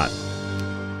Gem got?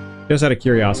 Just out of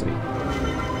curiosity.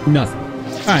 Nothing.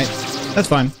 Alright, that's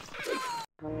fine.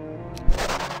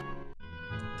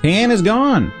 Tan is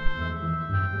gone.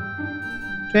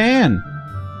 Tan.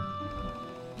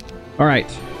 Alright.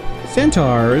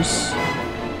 Centaurs.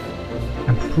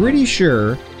 I'm pretty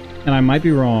sure, and I might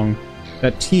be wrong,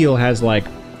 that Teal has like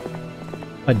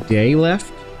a day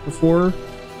left before.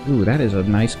 Ooh, that is a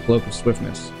nice cloak of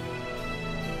swiftness.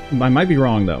 I might be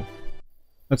wrong, though.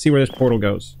 Let's see where this portal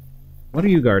goes. What are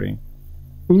you guarding?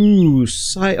 Ooh,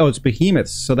 oh, it's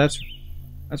behemoths, so that's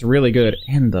really good.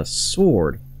 And the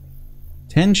sword.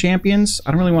 10 champions?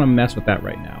 I don't really want to mess with that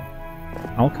right now.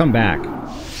 I'll come back.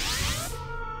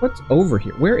 What's over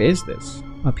here? Where is this?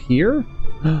 Up here?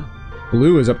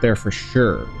 Blue is up there for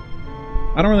sure.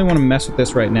 I don't really want to mess with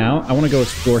this right now. I want to go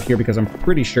explore here because I'm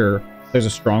pretty sure there's a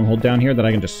stronghold down here that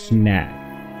I can just snag.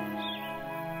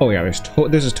 Oh yeah,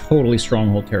 this is totally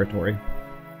stronghold territory.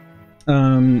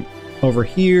 Over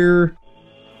here...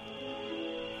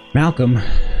 Malcolm,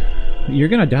 you're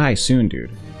gonna die soon, dude.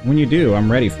 When you do,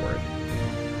 I'm ready for it.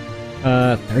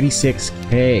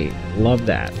 36k. Love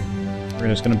that. We're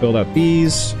just gonna build up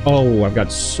these. Oh, I've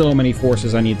got so many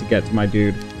forces I need to get to my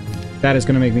dude. That is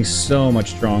gonna make me so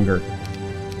much stronger.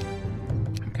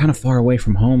 I'm kind of far away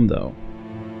from home, though.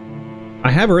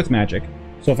 I have Earth Magic,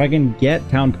 so if I can get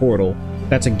Town Portal,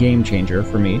 that's a game changer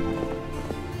for me.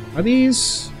 Are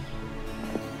these...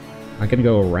 I can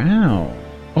go around.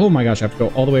 Oh my gosh, I have to go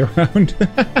all the way around. Do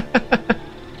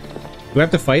I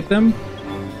have to fight them?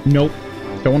 Nope.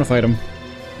 Don't want to fight them.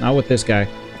 Not with this guy.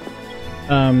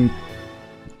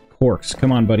 Corks.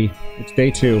 Come on, buddy. It's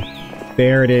day 2.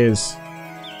 There it is.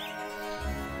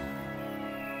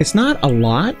 It's not a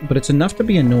lot, but it's enough to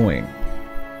be annoying.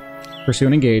 Pursue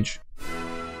and engage.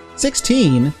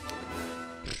 16?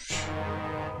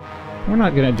 We're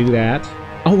not gonna do that.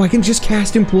 Oh, I can just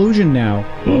cast Implosion now.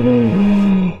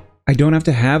 I don't have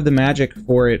to have the magic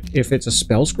for it if it's a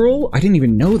spell scroll? I didn't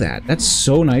even know that. That's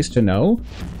so nice to know.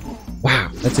 Wow,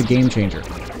 that's a game changer.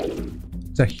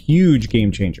 It's a huge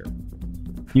game changer.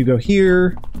 You go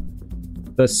here.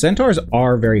 The centaurs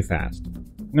are very fast.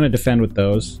 I'm going to defend with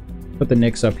those. Put the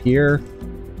Nyx up here.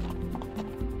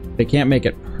 They can't make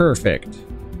it perfect.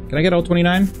 Can I get all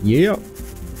 29? Yep.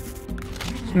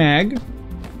 Snag.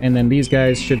 And then these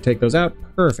guys should take those out.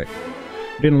 Perfect.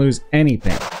 Didn't lose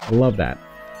anything. I love that.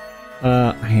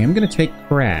 I am going to take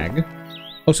Crag.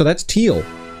 Oh, so that's Teal.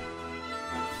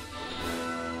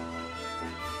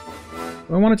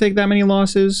 Do I want to take that many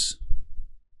losses?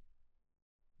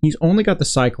 He's only got the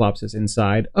Cyclopses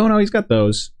inside. Oh, no, he's got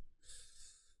those.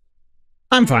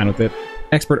 I'm fine with it.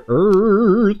 Expert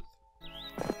Earth.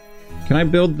 Can I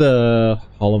build the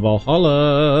Hall of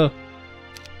Valhalla?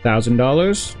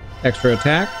 $1,000. Extra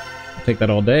attack. I'll take that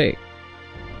all day.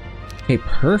 Okay,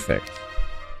 perfect.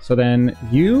 So then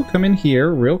you come in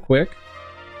here real quick.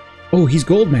 Oh, he's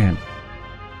Goldman.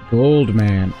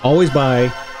 Goldman. Always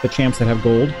buy the champs that have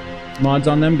gold mods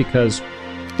on them because,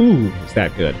 ooh, is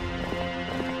that good.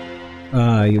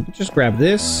 You just grab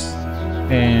this,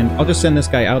 and I'll just send this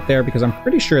guy out there because I'm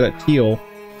pretty sure that Teal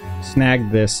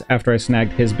snagged this after I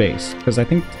snagged his base, because I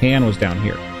think Tan was down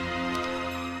here.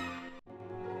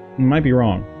 Might be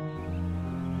wrong.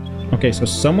 Okay, so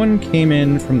someone came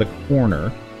in from the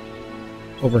corner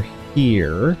over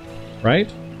here,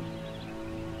 right?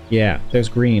 Yeah, there's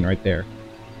green right there.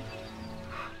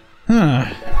 Huh.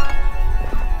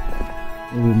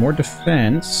 Ooh, more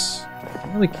defense. I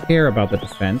don't really care about the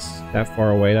defense that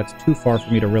far away. That's too far for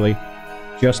me to really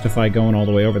justify going all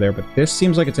the way over there, but this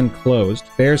seems like it's enclosed.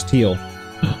 There's Teal.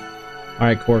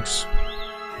 Alright, Corks.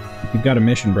 You've got a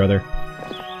mission, brother.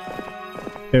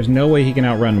 There's no way he can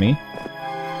outrun me.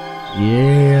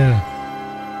 Yeah.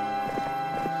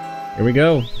 Here we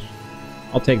go.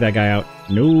 I'll take that guy out.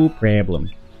 No problem.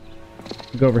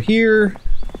 Go over here.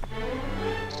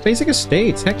 Basic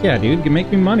estates. Heck yeah, dude. You can make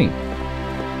me money.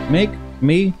 Make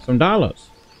me some dollars.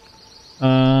 Do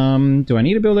I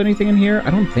need to build anything in here? I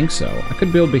don't think so. I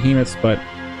could build behemoths, but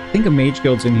I think a mage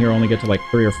guilds in here only get to like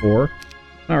 3 or 4.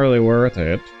 Not really worth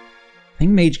it. I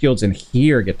think mage guilds in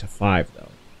here get to 5, though.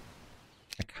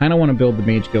 I kind of want to build the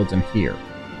mage guilds in here.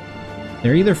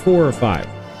 They're either 4 or 5.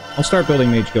 I'll start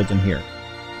building mage guilds in here.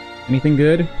 Anything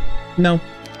good? No.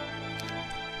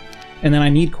 And then I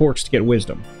need Corks to get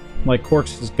wisdom. Like,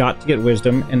 Corks has got to get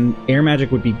wisdom, and air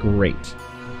magic would be great.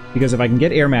 Because if I can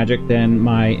get air magic, then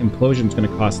my implosion is going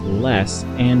to cost less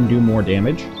and do more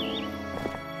damage.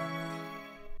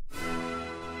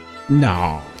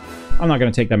 No. I'm not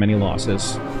going to take that many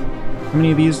losses. How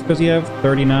many of these does he have?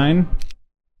 39?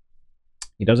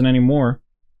 He doesn't anymore.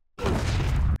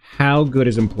 How good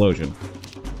is implosion?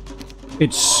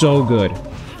 It's so good.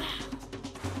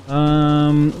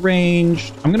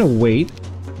 Ranged. I'm going to wait,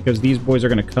 because these boys are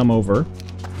going to come over.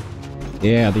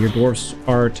 Yeah, your dwarfs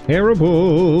are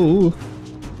terrible.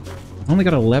 I've only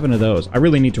got 11 of those. I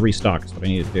really need to restock, is what I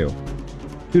need to do.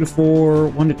 2 to 4,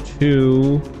 1 to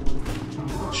 2.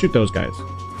 Shoot those guys,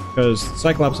 because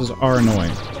Cyclopses are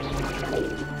annoying.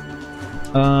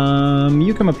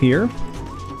 You come up here.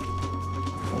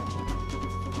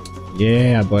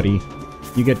 Yeah, buddy.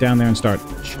 You get down there and start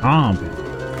chomping.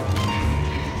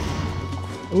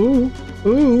 Ooh,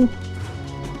 ooh.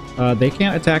 They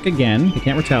can't attack again. They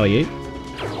can't retaliate.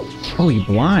 Oh, he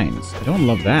blinds. I don't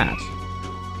love that.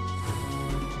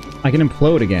 I can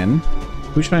implode again.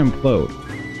 Who should I implode?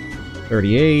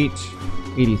 38,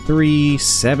 83,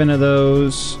 7 of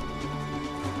those.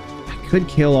 I could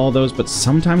kill all those, but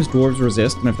sometimes dwarves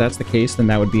resist, and if that's the case, then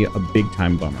that would be a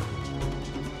big-time bummer.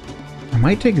 I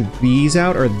might take these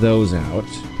out or those out,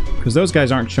 because those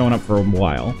guys aren't showing up for a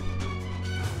while.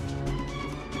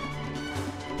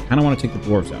 I kind of want to take the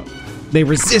dwarves out. They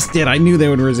resisted! I knew they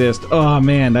would resist! Oh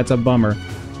man, that's a bummer.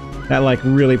 That, like,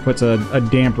 really puts a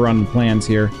damper on the plans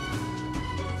here.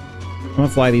 I'm gonna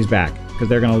fly these back, because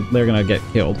they're gonna get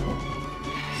killed.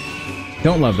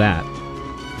 Don't love that.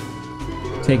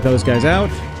 Take those guys out.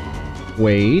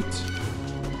 Wait.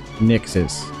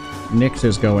 Nixes.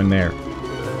 Nixes go in there.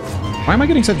 Why am I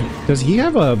getting such... Does he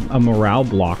have a morale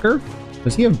blocker?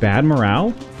 Does he have bad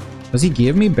morale? Does he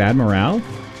give me bad morale?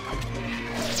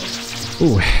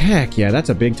 Ooh, heck yeah, that's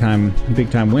a big time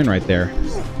win right there.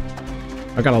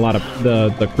 I got a lot of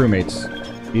the crewmates.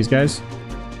 These guys?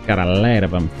 Got a lot of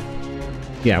them.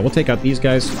 Yeah, we'll take out these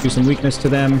guys, do some weakness to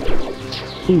them.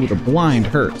 Ooh, the blind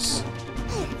hurts.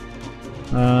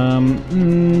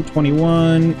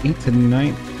 21, 8 to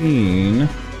 19.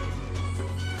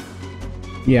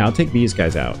 Yeah, I'll take these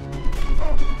guys out.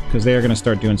 Because they are going to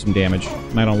start doing some damage,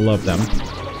 and I don't love them.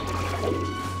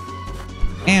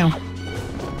 Ow.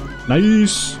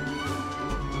 Nice!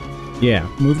 Yeah,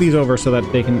 move these over so that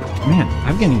they can... Man,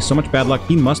 I'm getting so much bad luck.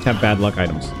 He must have bad luck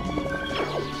items.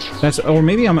 That's... Or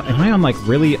maybe am I on, like,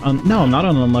 really... No, I'm not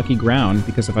on unlucky ground,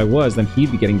 because if I was, then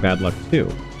he'd be getting bad luck,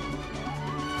 too.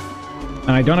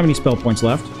 And I don't have any spell points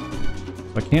left,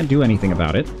 so I can't do anything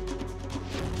about it.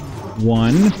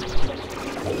 1.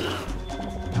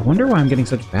 I wonder why I'm getting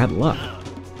such bad luck.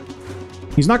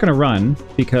 He's not going to run,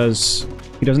 because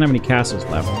he doesn't have any castles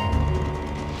left.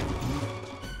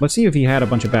 Let's see if he had a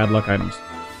bunch of bad luck items.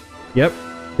 Yep,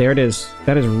 there it is.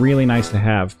 That is really nice to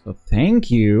have, so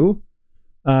thank you.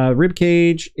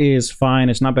 Ribcage is fine.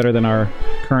 It's not better than our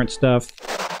current stuff.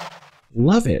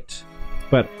 Love it.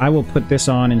 But I will put this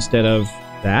on instead of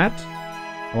that.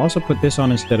 I'll also put this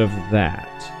on instead of that.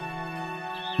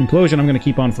 Implosion I'm going to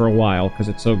keep on for a while, because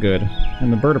it's so good.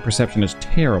 And the Bird of Perception is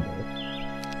terrible.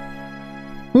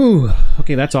 Ooh,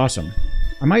 okay, that's awesome.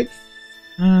 I might...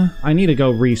 I need to go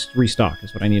restock,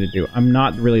 is what I need to do. I'm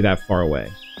not really that far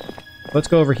away. Let's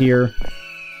go over here.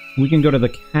 We can go to the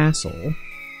castle.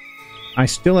 I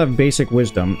still have basic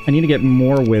wisdom. I need to get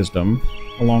more wisdom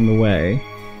along the way.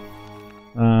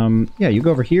 Yeah, you go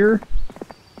over here.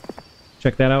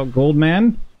 Check that out,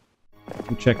 Goldman.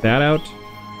 You check that out.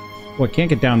 Oh, I can't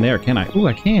get down there, can I? Ooh,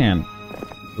 I can.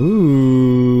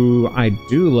 Ooh, I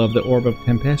do love the Orb of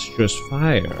Tempestuous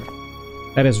Fire.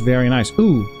 That is very nice.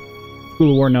 Ooh,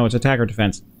 School of War, no, it's attack or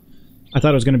defense. I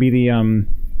thought it was going to be the,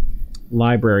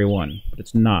 library one, but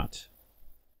it's not.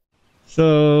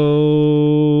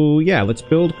 So, yeah, let's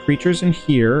build creatures in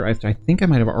here. I think I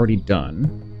might have already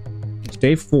done. It's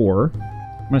day 4.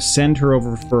 I'm going to send her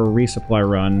over for a resupply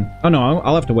run. Oh, no,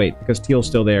 I'll have to wait, because Teal's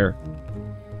still there.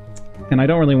 And I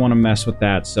don't really want to mess with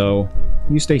that, so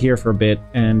you stay here for a bit,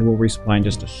 and we'll resupply in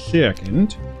just a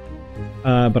second.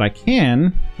 But I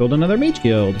can build another mage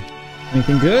guild.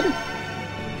 Anything good?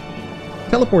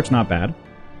 Teleport's not bad.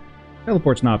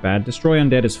 Teleport's not bad. Destroy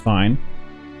Undead is fine.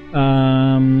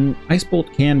 Ice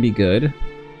Bolt can be good.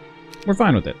 We're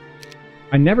fine with it.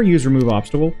 I never use Remove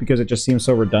Obstacle, because it just seems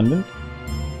so redundant.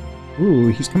 Ooh,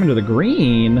 he's coming to the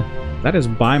green. That is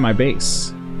by my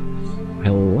base. I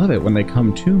love it when they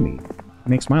come to me. It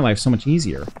makes my life so much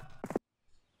easier.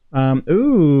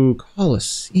 Ooh,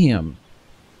 Colosseum.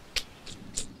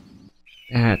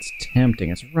 That's tempting.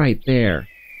 It's right there.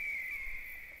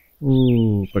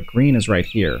 Ooh, but green is right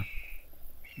here.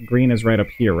 Green is right up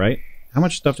here, right? How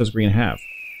much stuff does green have?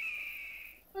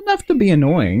 Enough to be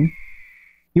annoying.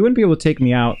 He wouldn't be able to take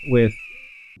me out with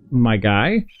my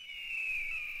guy.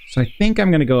 So I think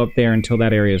I'm going to go up there until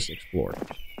that area is explored.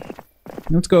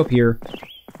 Let's go up here.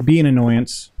 Be an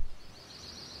annoyance.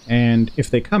 And if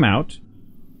they come out,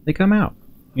 they come out.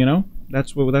 You know?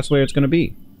 That's where it's going to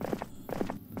be.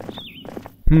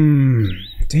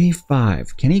 Day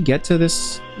 5. Can he get to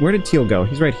this? Where did Teal go?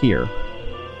 He's right here.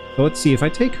 So let's see. If I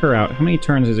take her out, how many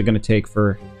turns is it going to take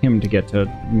for him to get to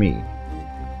me?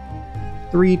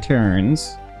 3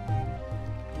 turns.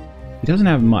 He doesn't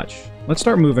have much. Let's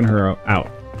start moving her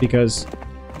out. Because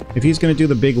if he's going to do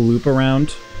the big loop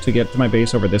around to get to my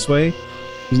base over this way,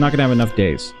 he's not going to have enough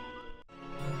days.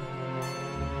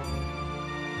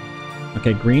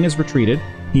 Okay, green is retreated.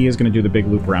 He is going to do the big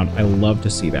loop around. I love to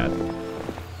see that.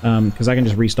 Because I can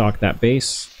just restock that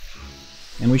base.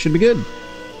 And we should be good.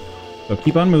 So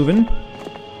keep on moving.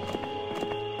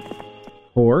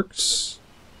 Orcs.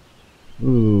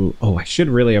 Ooh. Oh, I should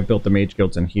really have built the mage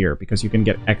guilds in here, because you can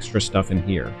get extra stuff in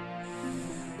here.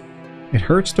 It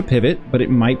hurts to pivot, but it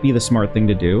might be the smart thing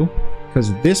to do.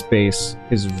 because this base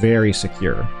is very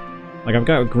secure. Like, I've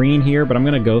got green here, but I'm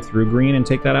going to go through green and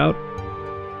take that out.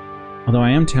 Although I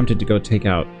am tempted to go take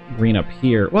out green up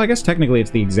here. Well, I guess technically it's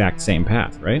the exact same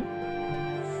path, right?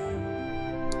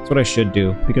 That's what I should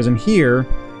do, because in here...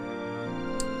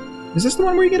 Is this the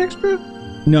one where you get extra?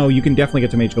 No, you can definitely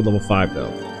get to Mage Code level 5, though.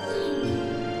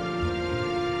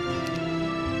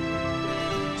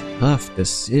 Tough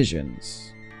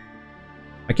decisions.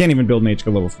 I can't even build Mage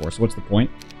Code level 4, so what's the point?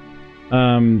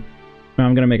 I'm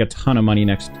gonna make a ton of money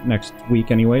next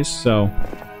week anyways, so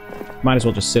might as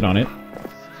well just sit on it.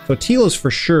 So teal is for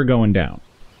sure going down.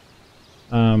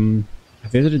 I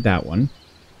visited that one.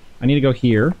 I need to go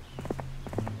here.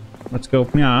 Let's go.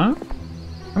 Yeah.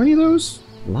 How many of those?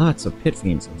 Lots of pit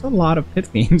fiends. It's a lot of pit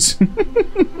fiends.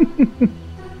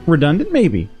 Redundant,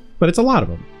 maybe, but it's a lot of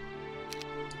them.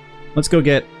 Let's go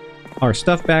get our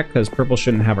stuff back because purple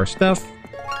shouldn't have our stuff.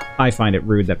 I find it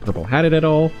rude that purple had it at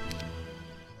all.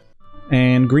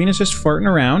 And green is just farting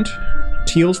around.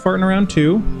 Teal's farting around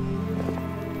too.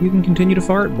 You can continue to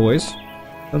fart, boys.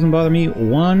 Doesn't bother me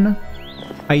one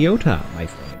iota, my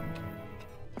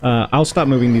friend. I'll stop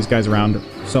moving these guys around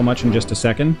so much in just a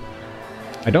second.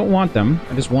 I don't want them.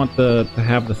 I just want to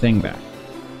have the thing back.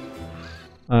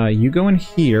 You go in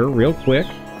here real quick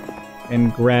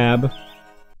and grab...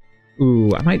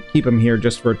 Ooh, I might keep him here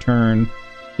just for a turn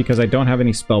because I don't have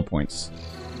any spell points.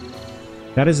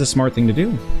 That is the smart thing to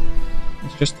do.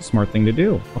 It's just the smart thing to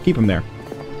do. I'll keep him there.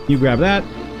 You grab that.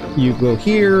 You go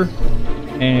here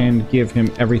and give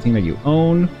him everything that you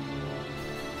own.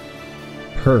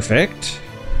 Perfect.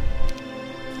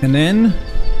 And then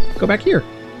go back here.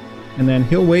 And then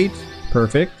he'll wait.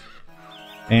 Perfect.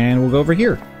 And we'll go over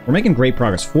here. We're making great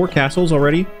progress. 4 castles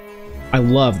already. I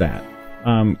love that.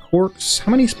 Corks.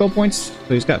 How many spell points?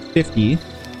 So he's got 50.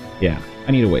 Yeah,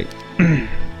 I need to wait.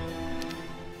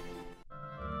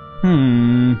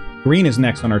 Green is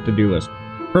next on our to-do list.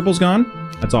 Purple's gone.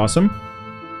 That's awesome.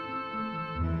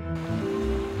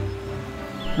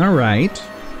 Alright.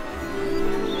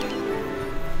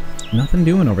 Nothing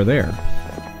doing over there.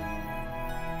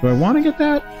 Do I want to get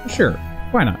that? Sure.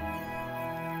 Why not?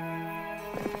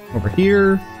 Over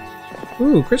here.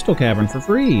 Ooh, Crystal Cavern for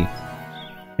free.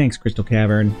 Thanks, Crystal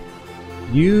Cavern.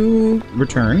 You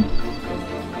return.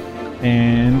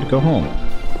 And go home.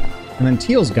 And then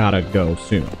Teal's gotta go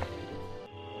soon.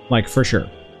 Like, for sure.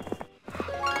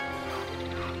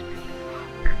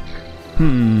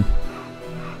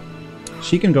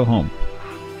 She can go home.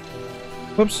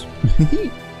 Whoops.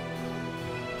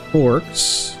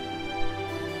 Orcs.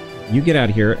 You get out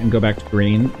of here and go back to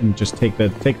green and just take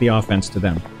the offense to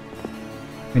them.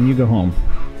 And you go home.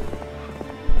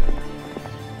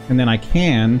 And then I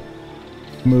can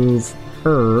move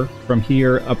her from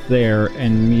here up there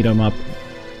and meet them up.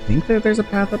 I think that there's a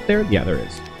path up there? Yeah, there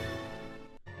is.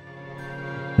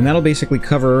 And that'll basically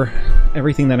cover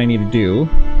everything that I need to do.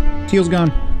 Teal's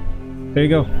gone. There you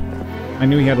go. I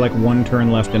knew he had like 1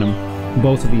 turn left in him.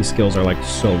 Both of these skills are like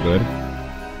so good.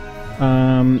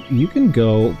 You can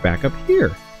go back up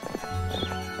here.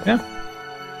 Yeah.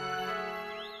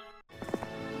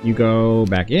 You go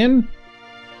back in.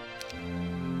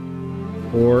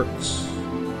 Orcs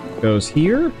goes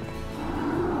here.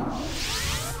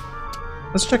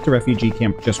 Let's check the refugee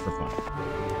camp just for fun.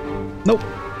 Nope.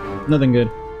 Nothing good.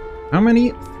 How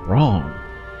many? Wrong.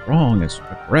 Wrong is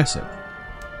aggressive.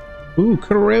 Ooh,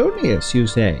 Coronius, you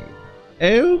say?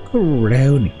 Oh,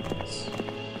 Coronius.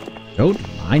 Don't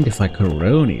mind if I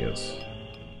Coronius.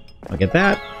 Look at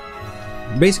that.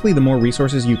 Basically, the more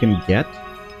resources you can get,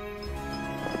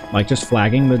 like just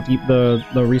flagging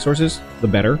the resources, the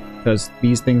better, because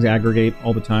these things aggregate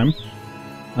all the time.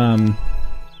 The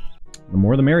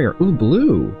more the merrier. Ooh,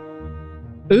 blue.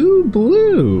 Ooh,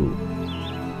 blue.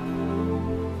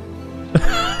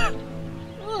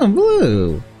 Oh,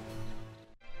 blue.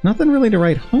 Nothing really to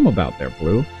write home about there,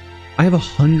 blue. I have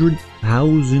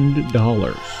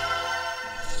 $100,000.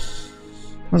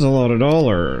 That's a lot of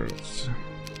dollars.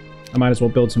 I might as well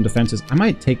build some defenses. I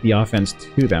might take the offense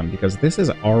to them, because this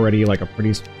is already like a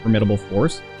pretty formidable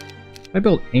force. If I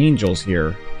build angels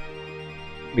here,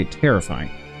 it'd be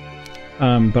terrifying.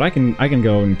 But I can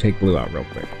go and take blue out real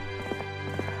quick.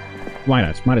 Why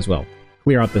not? Might as well.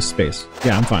 Clear out this space.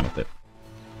 Yeah, I'm fine with it.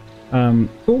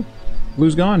 Cool.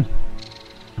 Blue's gone.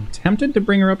 I'm tempted to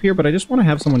bring her up here, but I just want to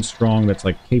have someone strong that's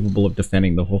like capable of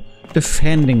defending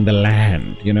the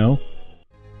land, you know?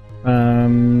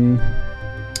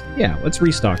 Yeah, let's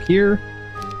restock here.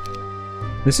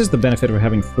 This is the benefit of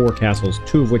having 4 castles,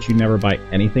 2 of which you never buy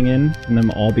anything in, and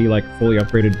them all be like fully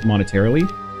upgraded monetarily.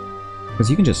 Because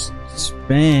you can just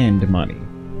spend money.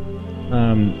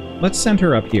 Let's send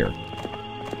her up here.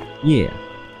 Yeah.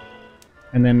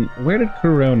 And then, where did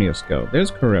Coronius go?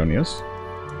 There's Coronius.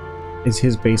 Is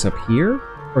his base up here?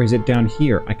 Or is it down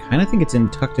here? I kind of think it's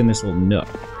tucked in this little nook.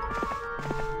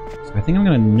 So I think I'm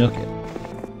going to nook it.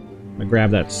 I'm going to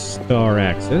grab that star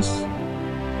axis.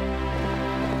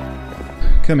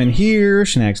 Come in here,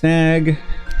 snag, snag.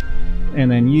 And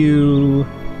then you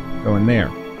go in there.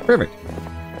 Perfect.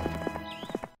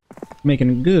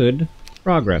 Making good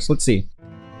progress. Let's see.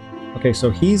 Okay, so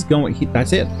he's going...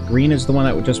 that's it. Green is the one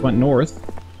that just went north.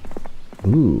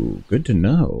 Ooh, good to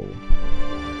know.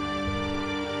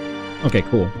 Okay,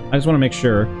 cool. I just want to make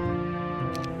sure.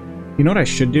 You know what I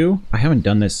should do? I haven't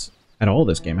done this at all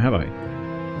this game, have I?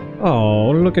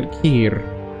 Oh, look at Kier.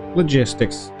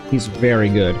 Logistics. He's very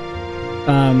good.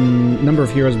 Number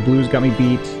of heroes. Blue's got me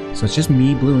beat. So it's just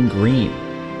me, blue, and green.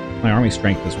 My army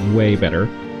strength is way better.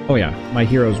 Oh yeah, my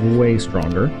hero's way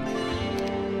stronger.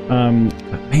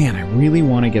 But man, I really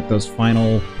want to get those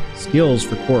final skills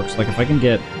for Quarks. Like if I can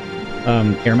get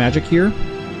air magic here,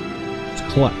 it's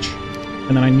clutch.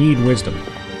 And then I need wisdom.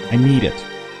 I need it.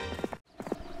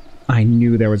 I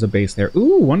knew there was a base there.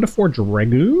 Ooh, 1 to 4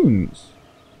 dragoons.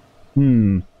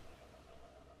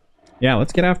 Yeah,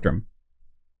 let's get after him.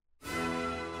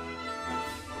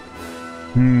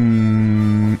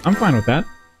 I'm fine with that.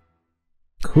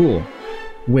 Cool.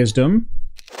 Wisdom.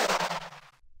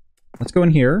 Let's go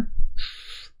in here.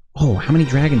 Oh, how many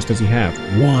dragons does he have?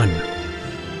 1.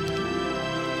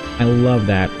 I love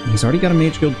that. He's already got a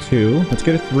Mage Guild 2. Let's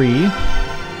get a 3.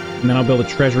 And then I'll build a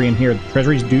treasury in here. The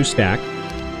treasuries do stack.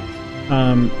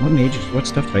 What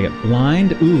stuff did I get?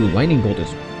 Blind? Ooh, lightning bolt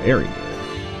is very good.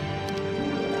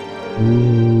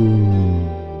 Ooh.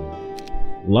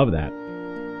 Love that.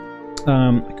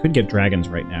 I could get dragons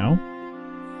right now.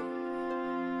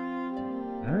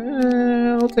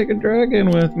 I'll take a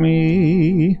dragon with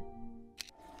me.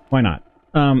 Why not?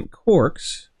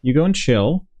 Quarks, you go and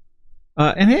chill.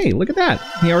 And hey, look at that.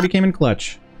 He already came in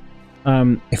clutch.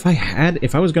 If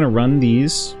I was gonna run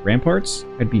these ramparts,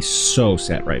 I'd be so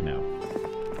set right now.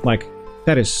 Like,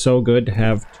 that is so good to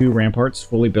have 2 ramparts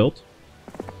fully built.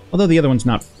 Although the other one's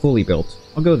not fully built.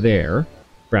 I'll go there,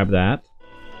 grab that.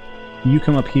 You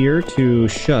come up here to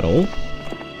shuttle.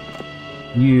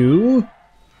 You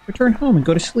return home and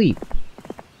go to sleep.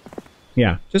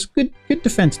 Yeah, just good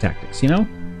defense tactics, you know?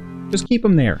 Just keep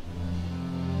them there.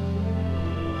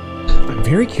 I'm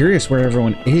very curious where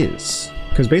everyone is.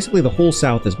 Because basically the whole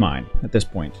South is mine at this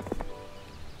point.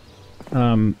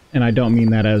 And I don't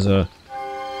mean that as a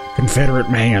Confederate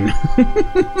man.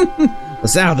 The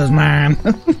South is mine.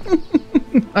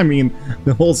 I mean,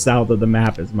 the whole south of the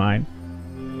map is mine.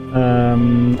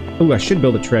 Oh, I should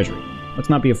build a treasury. Let's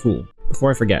not be a fool.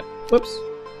 Before I forget. Whoops.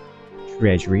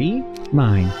 Treasury.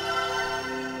 Mine.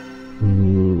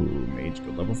 Ooh, Mage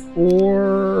Guild level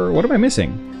 4. What am I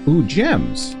missing? Ooh,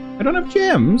 gems. I don't have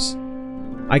gems.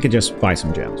 I could just buy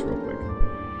some gems real quick.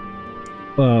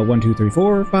 1, 2, 3,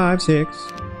 4, 5, 6.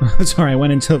 Sorry, I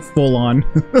went into full-on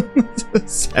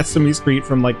Sesame Street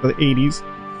from like the 80s.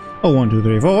 Oh, 1, 2,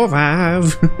 3, 4,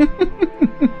 5.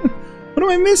 What am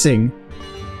I missing?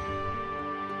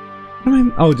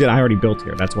 Oh, I already built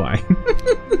here, that's why.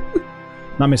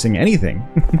 Not missing anything.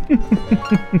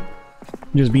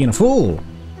 Just being a fool.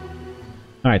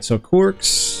 Alright, so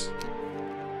Quarks.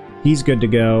 He's good to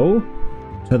go.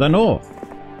 To the north.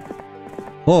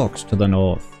 Hawks to the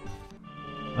north.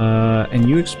 And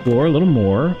you explore a little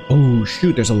more. Oh,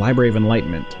 shoot, there's a Library of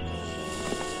Enlightenment.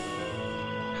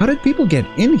 How did people get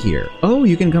in here? Oh,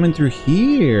 you can come in through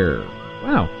here.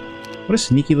 Wow. What a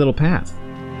sneaky little path.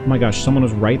 Oh my gosh, someone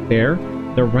was right there.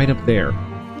 They're right up there.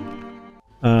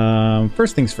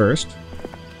 First things first.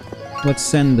 Let's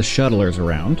send the shuttlers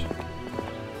around.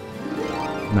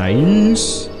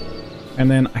 Nice. And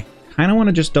then I kind of want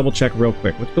to just double check real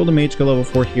quick. Let's build a Mage Guild level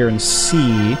 4 here and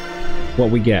see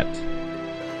what we get.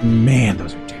 Man,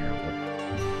 those are terrible.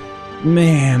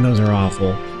 Man, those are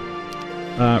awful.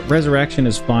 Resurrection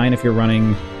is fine if you're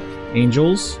running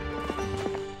angels.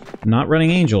 I'm not running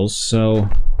angels, so...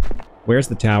 Where's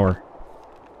the tower?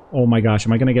 Oh my gosh,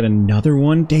 am I gonna get another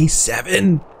one? Day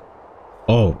 7?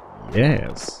 Oh,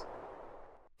 yes.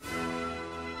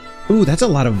 Ooh, that's a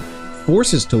lot of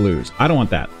forces to lose. I don't want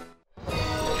that.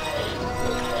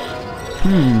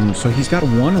 So he's got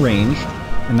 1 range,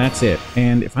 and that's it.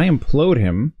 And if I implode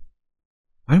him...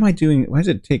 Why am I doing... Why does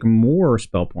it take more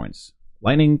spell points?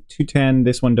 Lightning, 210.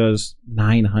 This one does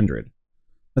 900.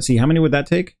 Let's see, how many would that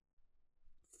take?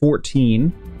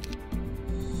 14.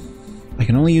 I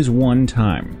can only use 1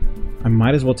 time. I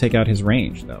might as well take out his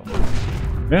range, though.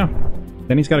 Yeah.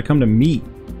 Then he's got to come to me.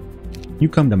 You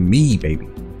come to me, baby.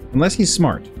 Unless he's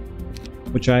smart.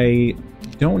 Which I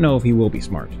don't know if he will be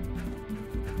smart.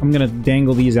 I'm gonna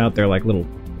dangle these out there like little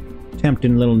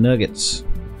tempting little nuggets.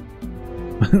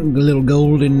 Little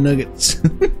golden nuggets.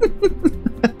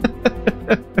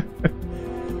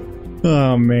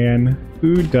 Oh man,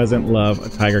 who doesn't love a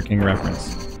Tiger King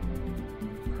reference?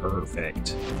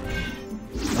 Perfect.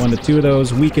 1 to 2 of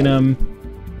those, weaken them.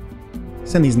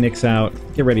 Send these Nicks out.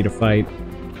 Get ready to fight.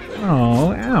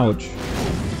 Oh, ouch.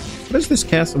 What does this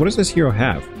cast? What does this hero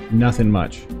have? Nothing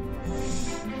much.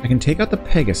 I can take out the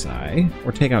Pegasi,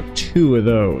 or take out 2 of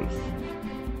those.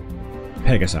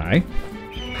 Pegasi.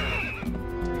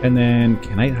 And then,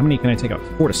 how many can I take out?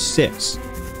 4 to 6.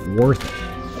 Worth it.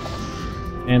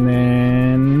 And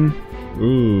then...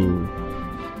 Ooh.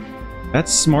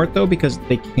 That's smart, though, because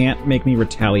they can't make me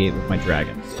retaliate with my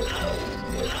dragons.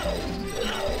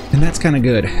 And that's kind of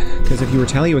good, because if you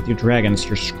retaliate with your dragons,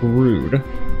 you're screwed.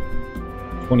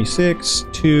 26,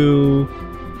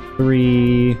 2,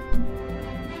 3...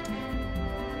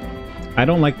 I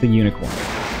don't like the unicorn.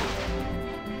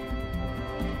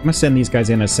 I'm gonna send these guys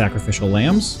in as sacrificial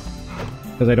lambs,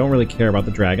 because I don't really care about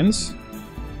the dragons.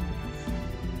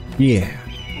 Yeah.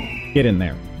 Get in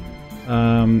there.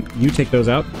 You take those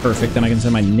out. Perfect. Then I can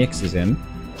send my Nixes in.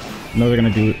 I know they're gonna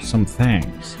do some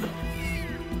things.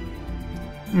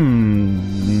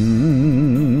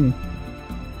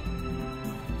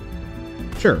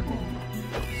 Sure.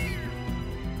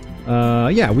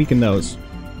 Yeah, weaken those.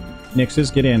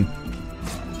 Nixes, get in.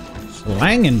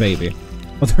 Slangin', baby.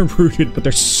 Well, they're rooted, but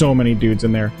there's so many dudes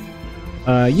in there.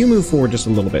 You move forward just a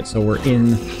little bit, so we're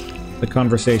in the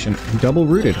conversation. I'm double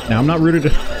rooted. Now, I'm not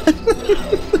rooted.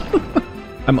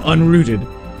 I'm unrooted.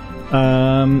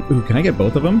 Ooh, can I get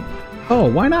both of them? Oh,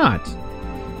 why not?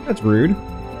 That's rude.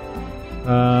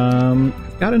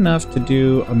 I've got enough to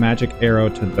do a magic arrow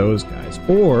to those guys.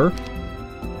 Or...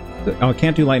 Oh, I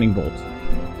can't do lightning bolt.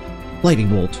 Lightning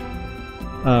bolt.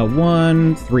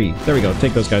 1, 3. There we go.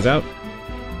 Take those guys out.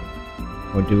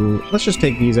 Let's just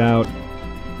take these out.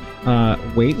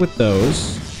 Wait with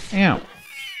those. Ow.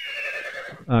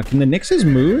 Can the Nixes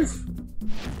move?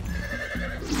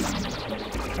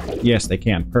 Yes, they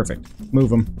can. Perfect.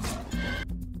 Move them.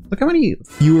 Look how many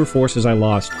fewer forces I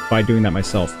lost by doing that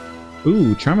myself.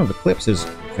 Ooh, Charm of Eclipse is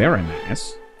very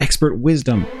nice. Expert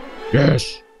Wisdom.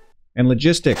 Yes. And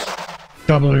Logistics.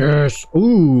 Double yes.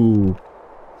 Ooh.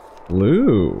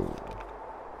 Blue.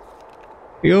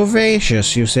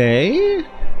 Ovacious, you say?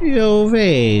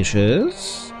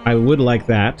 Ovacious. I would like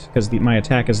that, because my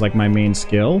attack is like my main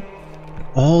skill.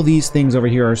 All these things over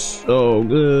here are so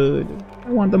good. I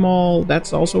want them all.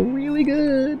 That's also really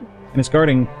good. And it's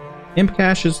guarding. Imp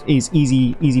Cash is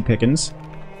easy pickings.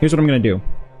 Here's what I'm going to do.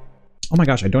 Oh my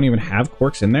gosh, I don't even have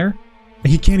Quarks in there?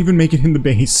 He can't even make it in the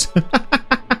base.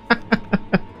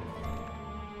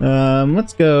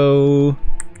 Let's go...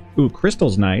 Ooh,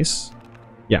 Crystal's nice.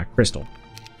 Yeah, Crystal.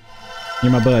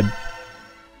 You're my bud.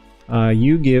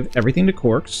 You give everything to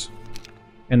Quarks.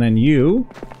 And then you...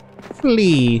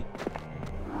 flee.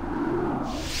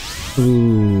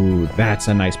 Ooh, that's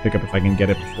a nice pickup if I can get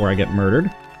it before I get murdered.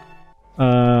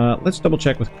 Let's double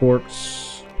check with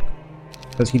Quarks.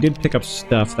 Because he did pick up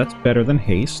stuff. That's better than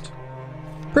haste.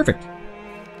 Perfect.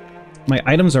 My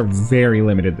items are very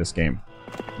limited this game.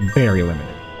 Very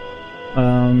limited.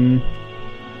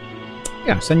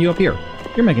 Yeah, send you up here.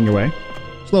 You're making your way.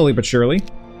 Slowly but surely.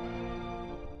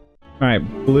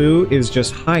 Alright, blue is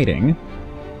just hiding.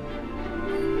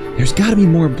 There's gotta be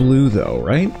more blue though,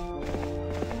 right?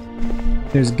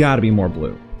 There's gotta be more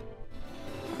blue.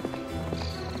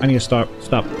 I need to stop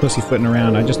pussyfooting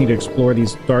around. I just need to explore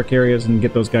these dark areas and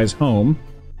get those guys home.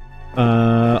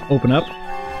 Open up.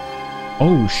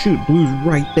 Oh shoot, blue's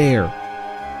right there.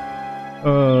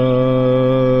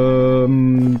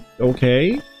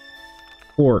 Okay.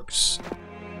 Quarks.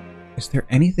 Is there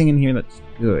anything in here that's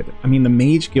good? I mean, the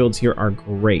mage guilds here are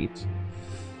great.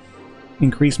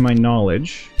 Increase my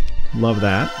knowledge. Love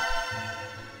that.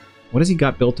 What has he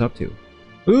got built up to?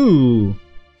 Ooh!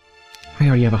 I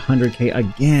already have 100k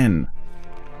again.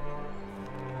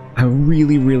 I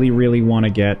really, really, really want to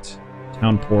get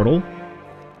Town Portal.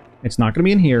 It's not going to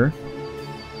be in here.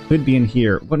 Could be in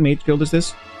here. What mage guild is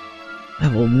this?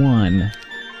 Level 1.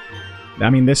 I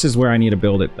mean, this is where I need to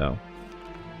build it, though.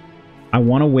 I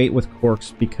want to wait with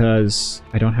Quarks because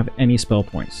I don't have any spell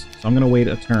points. So I'm going to wait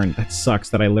a turn. That sucks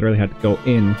that I literally had to go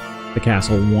in the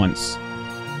castle once.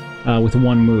 With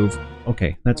one move.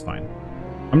 Okay, that's fine.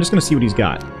 I'm just going to see what he's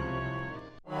got.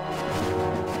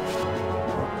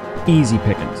 Easy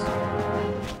pickings.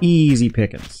 Easy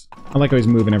pickings. I like how he's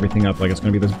moving everything up like it's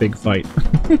going to be this big fight.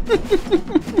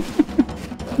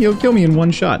 You'll kill me in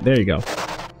one shot. There you go.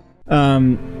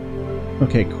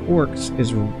 Okay, Quarks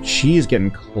is... She is getting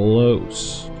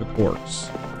close to Quarks.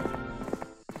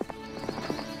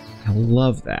 I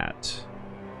love that.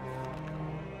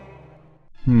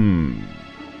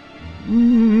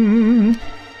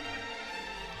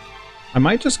 I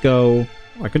might just go...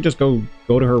 Oh, I could just go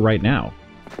to her right now.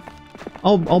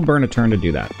 I'll burn a turn to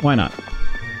do that. Why not?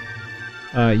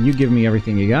 You give me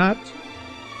everything you got.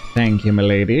 Thank you,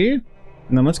 milady.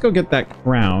 And then let's go get that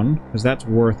crown, because that's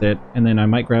worth it. And then I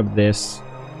might grab this.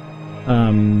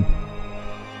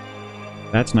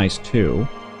 That's nice, too.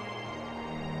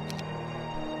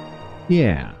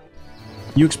 Yeah.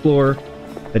 You explore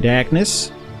the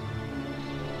darkness.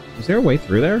 Is there a way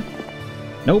through there?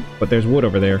 Nope, but there's wood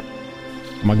over there.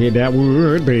 I'm gonna get that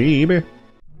wood, baby.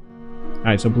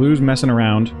 Alright, so Blue's messing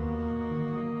around.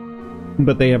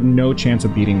 But they have no chance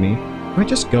of beating me. Do I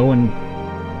just go and...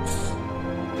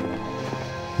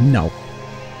 No.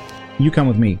 You come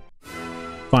with me.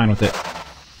 Fine with it.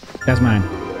 That's mine.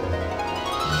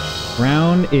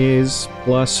 Crown is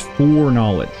 +4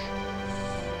 knowledge.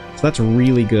 So that's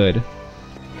really good.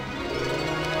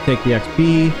 Take the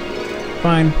XP.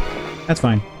 Fine. That's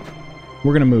fine.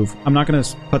 We're gonna move. I'm not gonna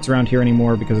putz around here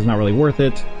anymore because it's not really worth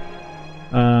it.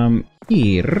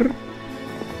 Here.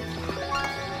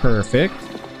 Perfect.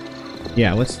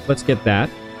 Yeah, let's get that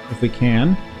if we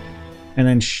can. And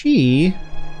then she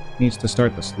needs to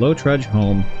start the slow trudge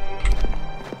home.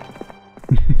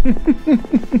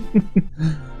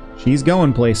 She's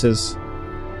going places.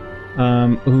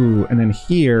 Ooh, and then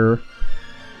here,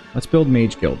 let's build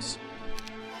mage guilds.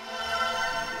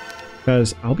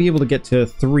 Because I'll be able to get to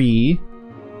 3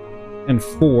 and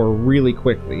 4 really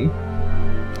quickly.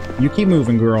 You keep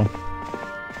moving, girl.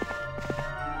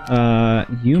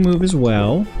 You move as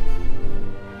well.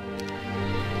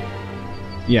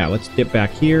 Yeah, let's dip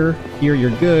back here. Here,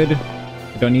 you're good.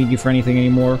 I don't need you for anything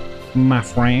anymore, my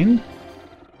friend.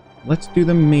 Let's do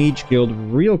the Mage Guild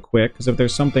real quick, because if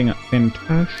there's something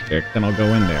fantastic, then I'll go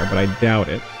in there, but I doubt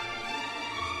it.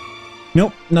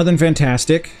 Nope, nothing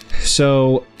fantastic.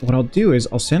 So, what I'll do is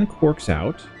I'll send Quarks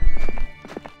out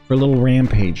for a little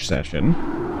rampage session.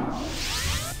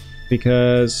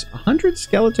 Because 100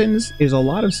 skeletons is a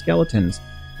lot of skeletons,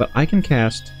 but I can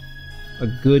cast a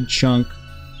good chunk.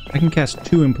 I can cast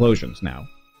 2 implosions now.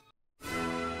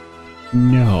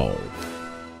 No.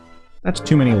 That's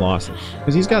too many losses.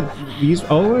 Because he's got these...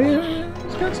 Oh, yeah,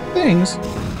 he's got some things.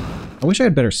 I wish I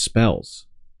had better spells.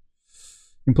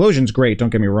 Implosion's great, don't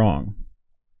get me wrong.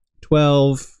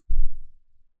 12.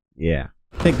 Yeah.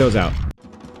 Take those out.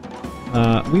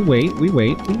 We wait.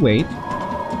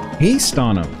 Haste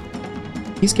on him.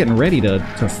 He's getting ready to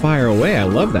fire away. I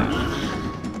love that.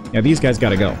 Yeah, these guys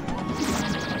gotta go.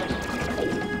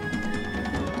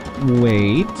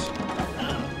 Wait.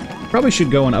 Probably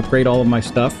should go and upgrade all of my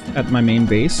stuff at my main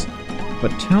base. But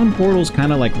Town Portal's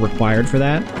kind of like required for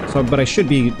that. So, but I should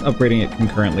be upgrading it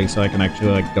concurrently so I can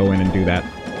actually like go in and do that.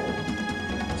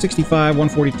 65,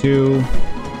 142.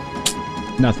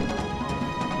 Nothing.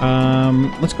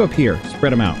 Let's go up here.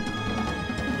 Spread them out.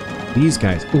 These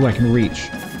guys. Ooh, I can reach.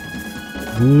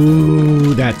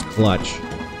 Ooh, that's clutch.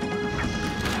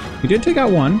 We did take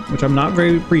out one, which I'm not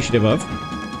very appreciative of.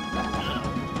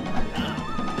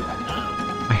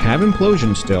 I have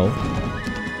implosion still.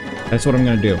 That's what I'm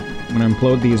gonna do. I'm gonna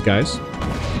implode these guys.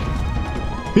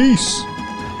 Peace!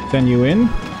 Send you in.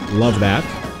 Love that.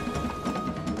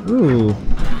 Ooh.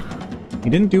 He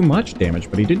didn't do much damage,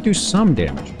 but he did do some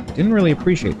damage. Didn't really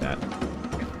appreciate that.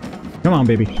 Come on,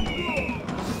 baby.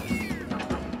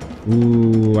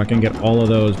 Ooh, I can get all of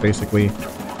those, basically.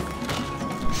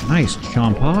 Nice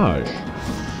chompage.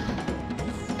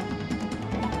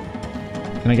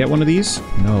 Can I get one of these?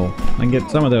 No. I can get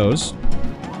some of those.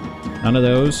 None of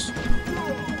those.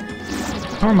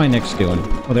 How are my Knicks doing?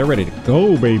 Oh, they're ready to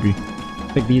go, baby.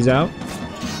 Take these out.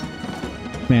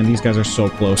 Man, these guys are so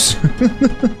close.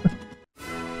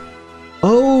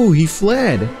 Oh, he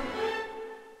fled!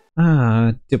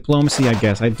 Ah, diplomacy, I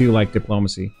guess. I do like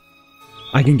diplomacy.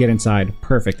 I can get inside.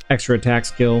 Perfect. Extra attack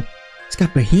skill. It's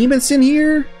got behemoths in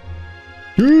here?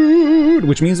 Dude!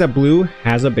 Which means that Blue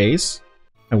has a base.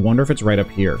 I wonder if it's right up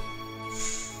here.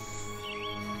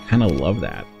 Kinda love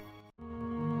that.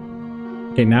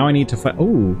 Okay, now I need to fight...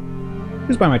 Oh!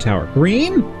 Who's by my tower?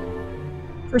 Green?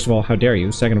 First of all, how dare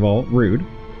you? Second of all, rude.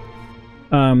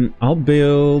 I'll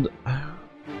build...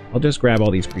 I'll just grab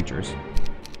all these creatures.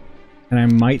 And I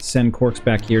might send Quarks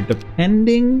back here,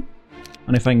 depending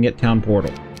on if I can get Town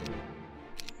Portal.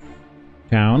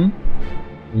 Town.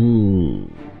 Ooh.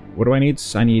 What do I need?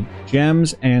 I need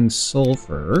gems and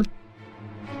sulfur.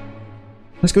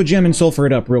 Let's go gem and sulfur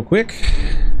it up real quick.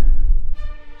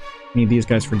 Need these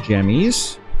guys for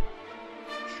gemmies.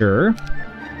 Sure.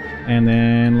 And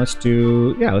then let's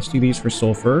do... Yeah, let's do these for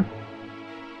sulfur.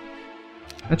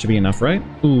 That should be enough, right?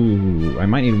 Ooh, I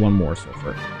might need one more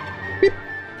sulfur. Beep.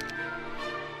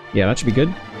 Yeah, that should be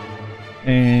good.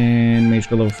 And mage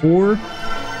go level 4.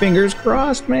 Fingers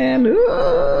crossed, man.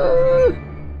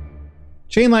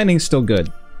 Chain lightning's still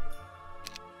good.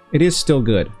 It is still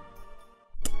good.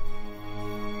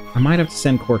 I might have to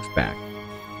send Corks back.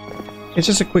 It's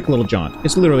just a quick little jaunt.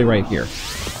 It's literally right here.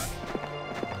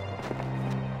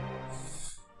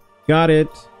 Got it.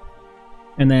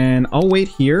 And then I'll wait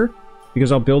here,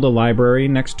 because I'll build a library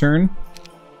next turn.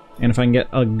 And if I can get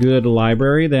a good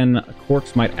library, then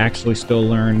Corks might actually still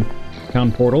learn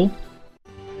Town Portal.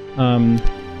 Town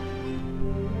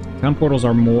Portals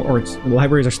are more, or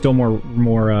libraries are still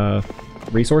more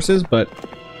resources, but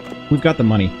we've got the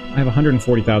money. I have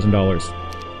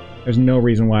 $140,000. There's no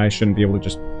reason why I shouldn't be able to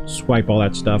just swipe all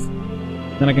that stuff.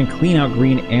 Then I can clean out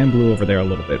green and blue over there a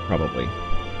little bit, probably.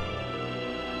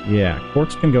 Yeah,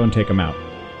 Corks can go and take them out.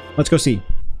 Let's go see.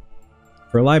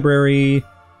 For a library,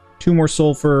 2 more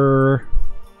sulfur.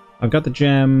 I've got the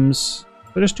gems,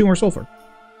 but just 2 more sulfur.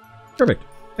 Perfect.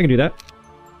 I can do that.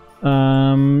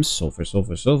 Sulfur,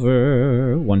 sulfur,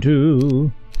 sulfur. 1,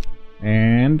 2.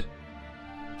 And...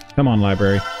 come on,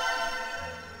 library.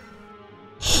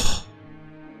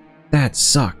 That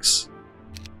sucks.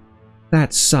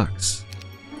 That sucks.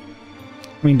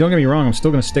 I mean, don't get me wrong, I'm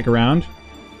still going to stick around.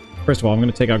 First of all, I'm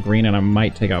going to take out green, and I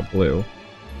might take out blue.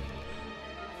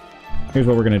 Here's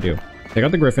what we're going to do. Take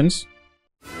out the griffins.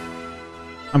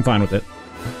 I'm fine with it.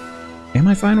 Am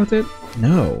I fine with it?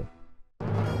 No.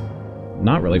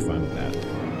 Not really fine with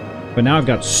that. But now I've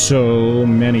got so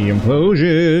many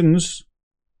implosions.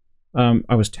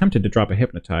 I was tempted to drop a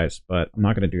hypnotize, but I'm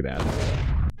not going to do that.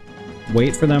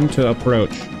 Wait for them to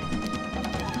approach.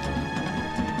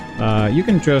 You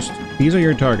can just... these are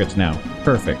your targets now.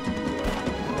 Perfect.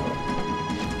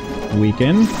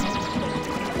 Weaken.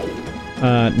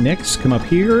 Nyx, come up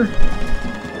here.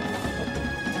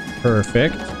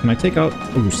 Perfect. Can I take out...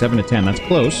 ooh, 7 to 10. That's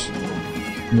close.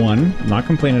 1. I'm not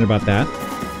complaining about that.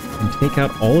 And take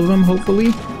out all of them,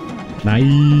 hopefully.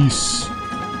 Nice.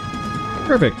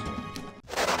 Perfect.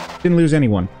 Didn't lose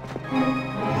anyone.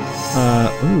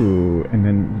 Ooh, and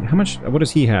then how much... what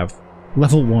does he have?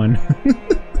 Level 1.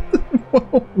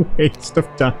 What a waste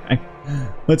of time.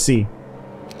 Let's see.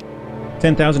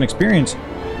 10,000 experience.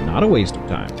 Not a waste of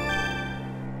time.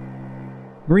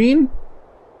 Green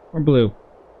or blue?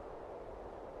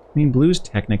 I mean, blue's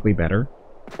technically better.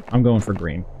 I'm going for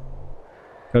green.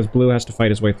 Because blue has to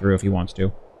fight his way through if he wants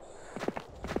to.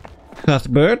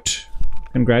 Cuthbert,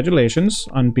 congratulations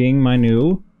on being my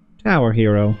new tower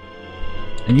hero.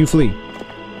 And you flee.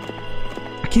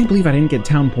 I can't believe I didn't get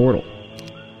Town Portal.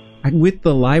 With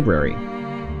the library.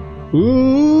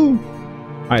 Ooh!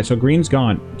 Alright, so green's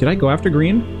gone. Did I go after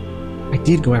green? I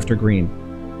did go after green.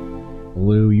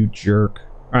 Blue, you jerk.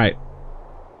 Alright.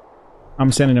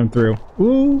 I'm sending him through.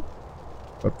 Ooh!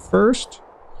 But first...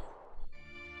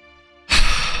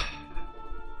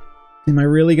 am I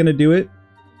really gonna do it?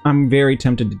 I'm very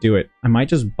tempted to do it. I might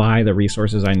just buy the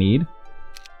resources I need.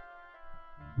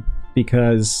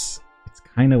 Because it's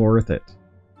kind of worth it.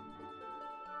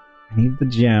 I need the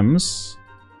gems.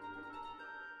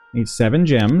 I need 7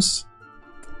 gems.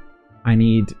 I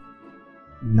need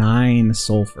 9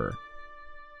 sulfur.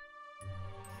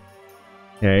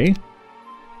 Okay.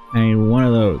 I need 1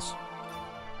 of those.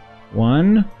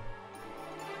 1.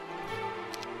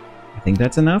 I think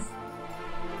that's enough.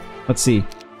 Let's see.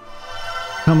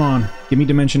 Come on. Give me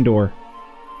Dimension Door.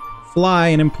 Fly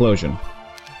and Implosion.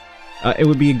 It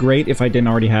would be great if I didn't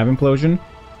already have Implosion,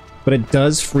 but it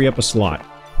does free up a slot.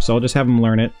 So I'll just have him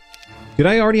learn it. Did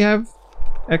I already have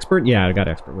Expert? Yeah, I got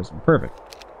Expert Wisdom. Perfect.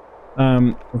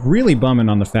 Really bumming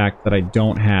on the fact that I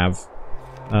don't have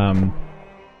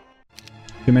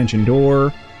Dimension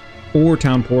Door or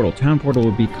Town Portal. Town Portal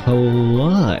would be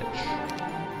clutch.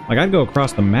 Like, I'd go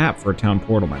across the map for a Town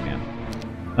Portal, my man.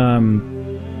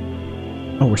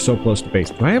 Oh, we're so close to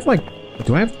base. Do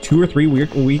I have 2 or 3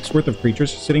 weeks worth of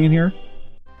creatures sitting in here?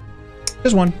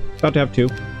 Just 1. About to have 2.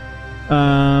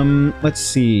 Let's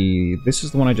see. This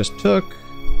is the one I just took.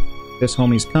 This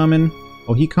homie's coming.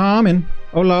 Oh, he coming.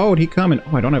 Oh, Lord, he coming.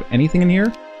 Oh, I don't have anything in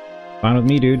here? Fine with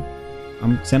me, dude.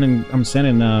 I'm sending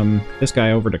this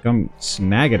guy over to come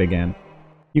snag it again.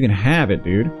 You can have it,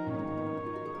 dude.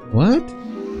 What?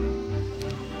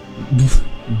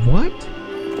 What?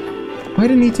 Why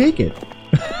didn't he take it?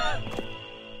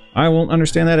 I won't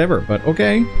understand that ever, but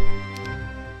okay.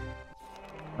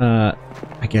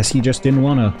 I guess he just didn't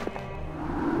want to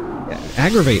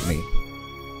aggravate me.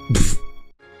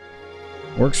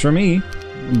 Works for me.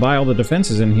 Buy all the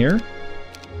defenses in here.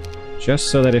 Just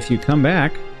so that if you come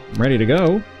back, I'm ready to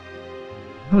go.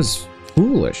 That was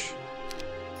foolish.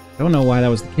 Don't know why that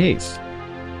was the case.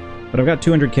 But I've got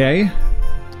 200k.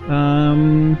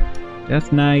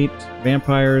 Death Knight,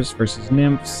 vampires versus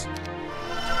nymphs.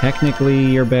 Technically,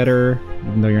 you're better,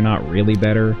 even though you're not really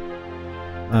better.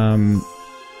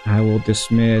 I will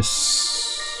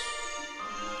dismiss...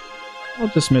 I'll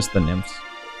dismiss the nymphs.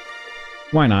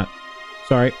 Why not?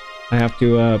 Sorry, I have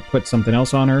to put something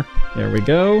else on her. There we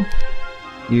go.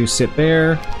 You sit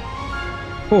there.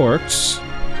 Porks.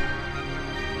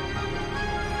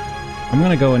 I'm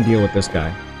gonna go and deal with this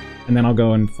guy. And then I'll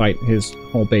go and fight his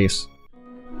whole base.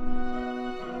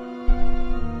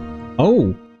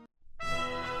 Oh!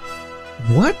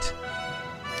 What?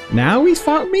 Now he's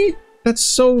fought me? That's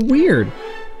so weird.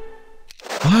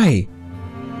 Why?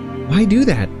 Why do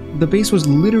that? The base was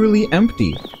literally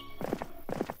empty.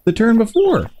 The turn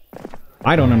before.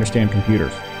 I don't understand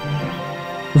computers.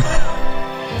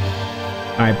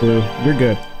 Alright, Blue, you're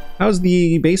good. How's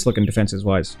the base looking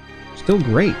defenses-wise? Still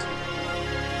great.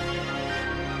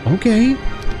 Okay.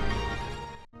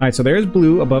 Alright, so there's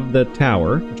Blue above the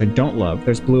tower, which I don't love.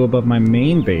 There's Blue above my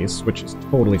main base, which is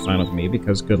totally fine with me,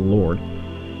 because good lord.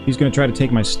 He's gonna try to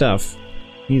take my stuff.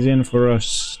 He's in for a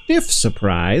stiff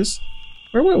surprise.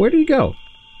 Where did he go?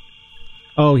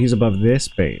 Oh, he's above this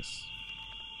base.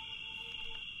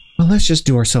 Well, let's just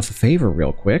do ourselves a favor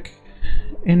real quick.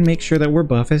 And make sure that we're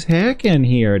buff as heck in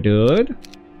here, dude.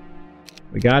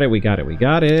 We got it, we got it, we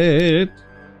got it.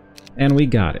 And we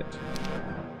got it.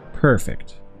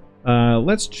 Perfect.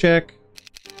 Let's check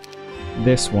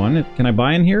this one. Can I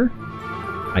buy in here?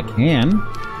 I can.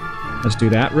 Let's do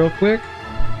that real quick.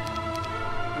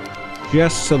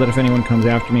 Just so that if anyone comes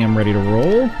after me, I'm ready to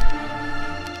roll.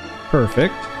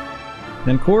 Perfect.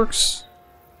 Then Corks.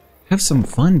 Have some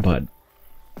fun, bud.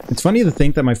 It's funny to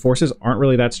think that my forces aren't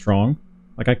really that strong.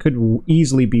 Like, I could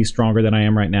easily be stronger than I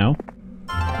am right now.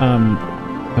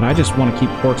 But I just want to keep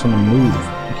Corks on the move.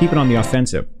 Keep it on the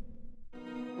offensive.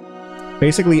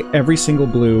 Basically, every single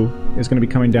blue is going to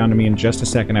be coming down to me in just a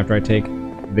second after I take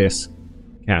this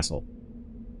castle.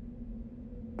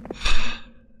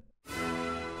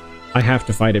 I have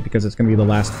to fight it because it's going to be the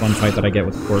last fun fight that I get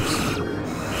with Corks.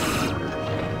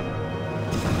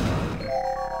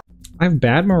 I have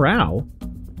bad morale?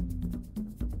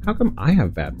 How come I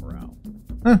have bad morale?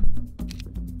 Huh.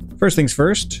 First things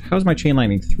first, how's my chain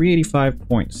lightning? 385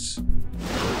 points.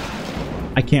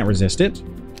 I can't resist it.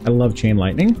 I love chain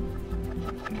lightning.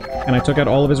 And I took out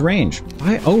all of his range.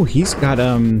 Why? Oh, he's got,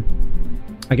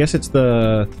 I guess it's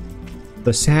the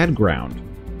sad ground.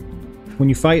 When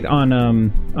you fight on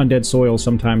undead soil,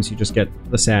 sometimes you just get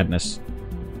the sadness.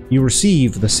 You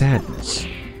receive the sadness.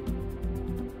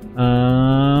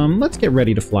 Let's get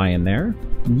ready to fly in there.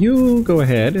 You go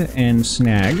ahead and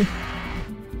snag.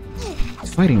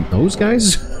 He's fighting those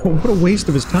guys? What a waste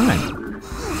of his time.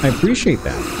 I appreciate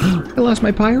that. I lost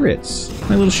my pirates.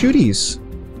 My little shooties.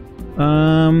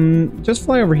 Just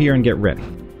fly over here and get ready.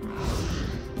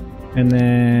 And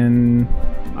then...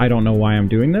 I don't know why I'm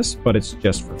doing this, but it's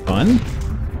just for fun.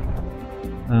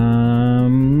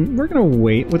 We're gonna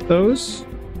wait with those.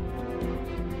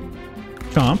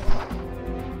 Chomp.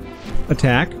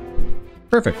 Attack.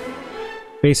 Perfect.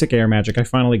 Basic air magic. I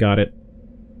finally got it.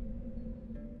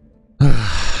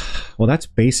 Well, that's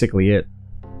basically it.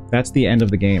 That's the end of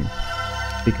the game.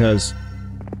 Because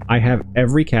I have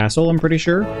every castle, I'm pretty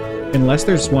sure. Unless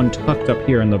there's one tucked up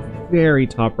here in the very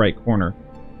top right corner.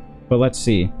 But let's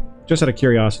see. Just out of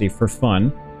curiosity, for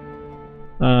fun.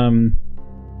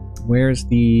 Where's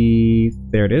the...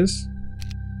 There it is.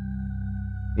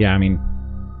 Yeah, I mean...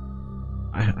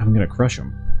 I'm gonna crush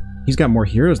him. He's got more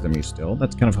heroes than me still.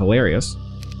 That's kind of hilarious.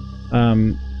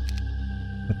 But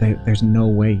there's no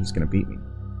way he's gonna beat me.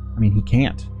 I mean, he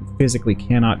can't. He physically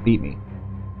cannot beat me.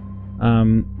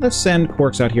 Let's send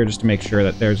Corks out here just to make sure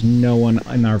that there's no one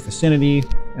in our vicinity.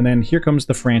 And then here comes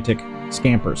the frantic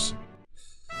scampers.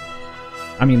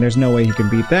 I mean, there's no way he can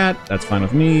beat that. That's fine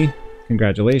with me.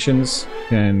 Congratulations.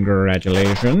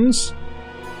 Congratulations.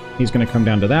 He's going to come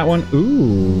down to that one.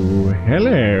 Ooh,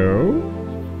 hello.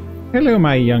 Hello,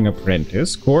 my young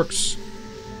apprentice. Corks.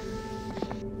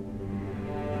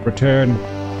 Return.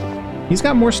 He's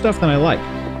got more stuff than I like.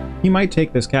 He might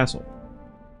take this castle.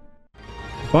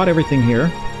 Bought everything here.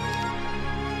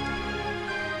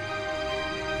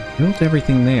 Built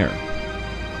everything there.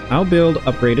 I'll build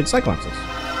upgraded Cyclopses.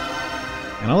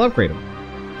 And I'll upgrade them.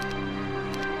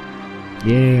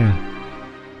 Yeah.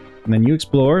 And then you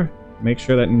explore. Make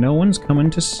sure that no one's coming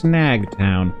to Snag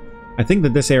Town. I think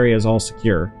that this area is all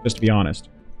secure, just to be honest.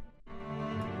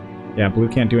 Yeah, blue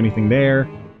can't do anything there.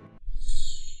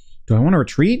 Do I want to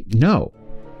retreat? No.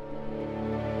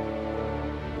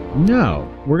 No.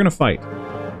 We're gonna fight.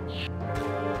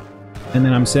 And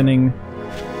then I'm sending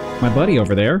my buddy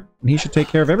over there, and he should take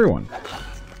care of everyone.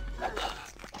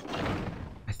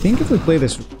 I think if we play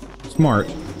this smart...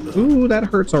 Ooh, that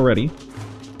hurts already.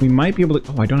 We might be able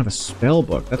to... Oh, I don't have a spell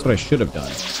book. That's what I should have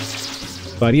done.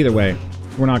 But either way,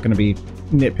 we're not going to be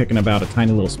nitpicking about a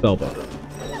tiny little spell book.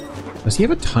 Does he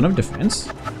have a ton of defense?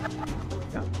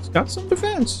 Yeah, he's got some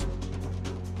defense.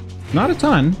 Not a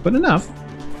ton, but enough.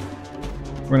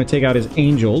 We're going to take out his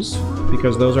angels,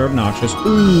 because those are obnoxious.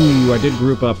 Ooh, I did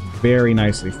group up very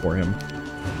nicely for him,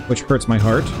 which hurts my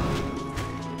heart.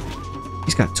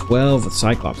 He's got 12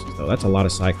 Cyclopses, though. That's a lot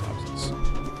of Cyclopses.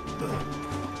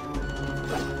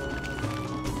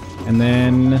 And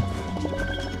then...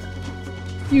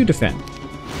 you defend.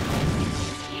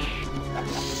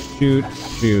 Shoot,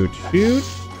 shoot, shoot.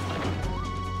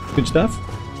 Good stuff.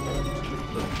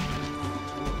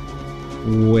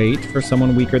 Wait for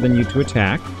someone weaker than you to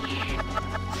attack.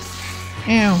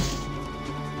 Ow.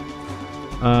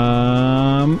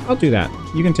 I'll do that.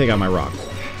 You can take out my rocks.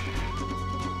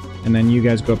 And then you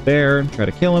guys go up there and try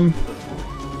to kill him.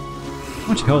 How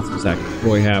much health does that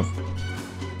boy have?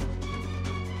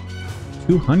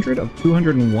 200 of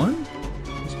 201?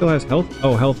 He still has health?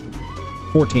 Oh, health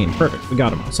 14. Perfect. We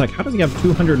got him. It's like, how does he have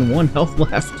 201 health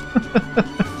left?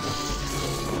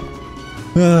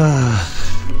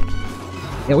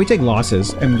 Yeah, we take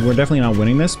losses, and we're definitely not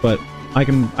winning this, but I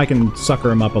can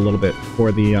sucker him up a little bit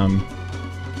for the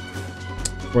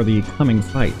coming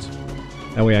fight.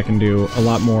 That way I can do a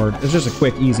lot more. It's just a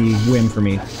quick, easy win for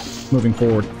me moving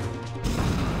forward.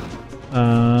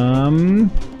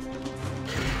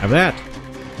 Have that.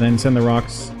 And then send the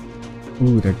rocks.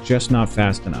 Ooh, they're just not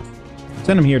fast enough.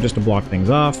 Send them here just to block things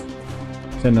off.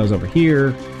 Send those over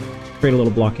here. Create a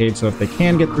little blockade so if they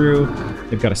can get through,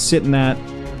 they've got to sit in that.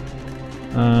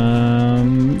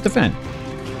 Defend.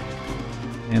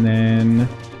 And then...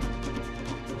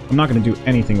 I'm not going to do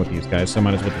anything with these guys, so I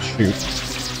might as well just shoot.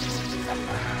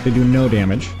 They do no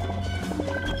damage.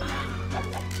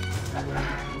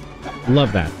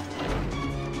 Love that.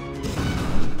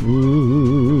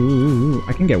 Ooh,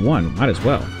 I can get one. Might as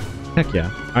well. Heck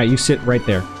yeah. Alright, you sit right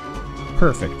there.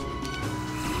 Perfect.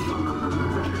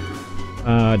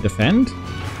 Defend?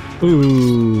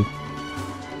 Ooh.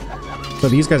 So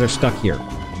these guys are stuck here.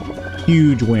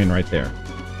 Huge win right there.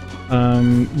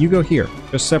 You go here.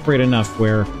 Just separate enough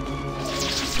where...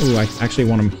 Ooh, I actually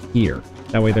want them here.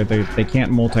 That way they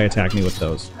can't multi-attack me with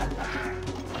those.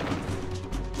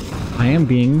 I am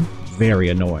being very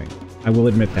annoying. I will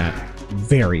admit that.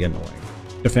 Very annoying.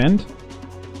 Defend.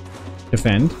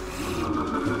 Defend.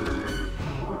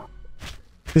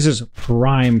 This is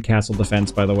prime castle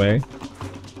defense, by the way.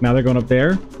 Now they're going up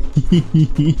there.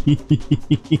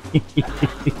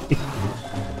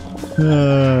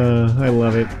 I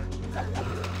love it.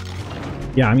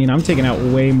 Yeah, I mean, I'm taking out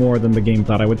way more than the game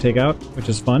thought I would take out, which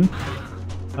is fun.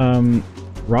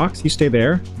 Rocks, you stay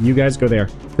there. You guys go there.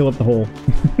 Fill up the hole.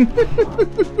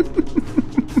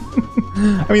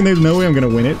 I mean, there's no way I'm going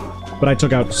to win it, but I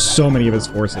took out so many of his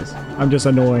forces. I'm just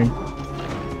annoying.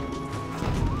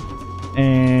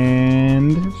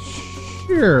 And...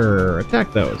 sure,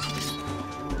 attack those.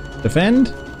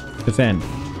 Defend? Defend.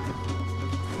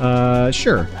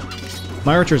 Sure.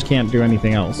 My archers can't do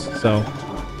anything else, so...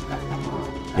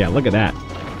 yeah, look at that.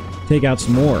 Take out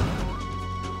some more.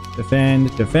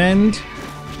 Defend, defend.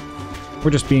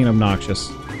 We're just being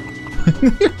obnoxious.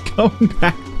 They're going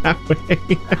back that way.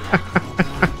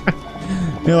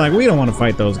 They're like, we don't want to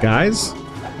fight those guys.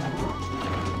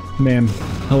 Man,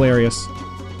 hilarious.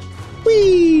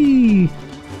 Whee!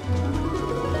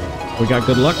 We got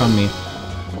good luck on me.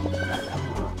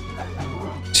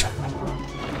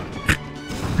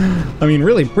 I mean,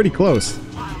 really, pretty close.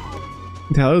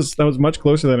 Yeah, that was much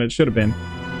closer than it should have been.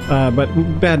 But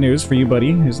bad news for you,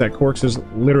 buddy, is that Corks is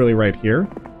literally right here.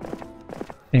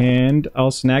 And I'll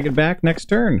snag it back next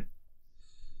turn.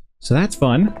 So that's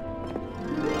fun.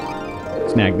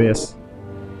 Snag this.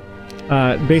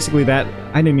 Basically that...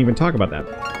 I didn't even talk about that.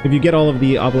 If you get all of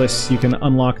the obelisks, you can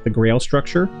unlock the Grail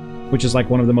structure, which is like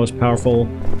one of the most powerful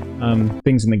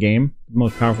things in the game. The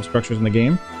most powerful structures in the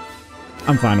game.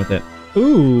 I'm fine with it.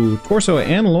 Ooh, torso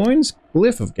and loins?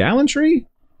 Glyph of gallantry?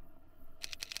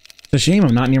 It's a shame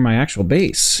I'm not near my actual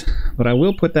base. But I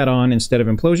will put that on instead of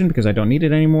implosion because I don't need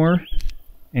it anymore.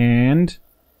 And...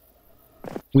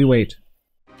 we wait.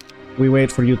 We wait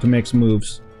for you to make some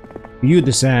moves. You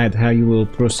decide how you will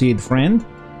proceed, friend.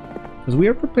 Because we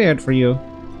are prepared for you.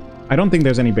 I don't think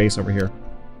there's any base over here.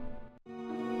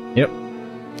 Yep.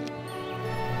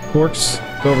 Corks,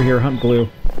 go over here, hunt glue.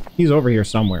 He's over here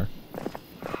somewhere.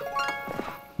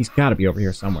 He's got to be over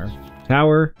here somewhere.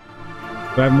 Tower.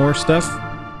 Do I have more stuff?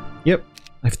 Yep.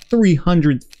 I have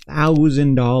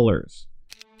 $300,000.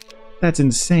 That's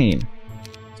insane.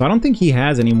 So I don't think he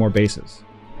has any more bases.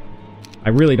 I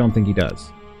really don't think he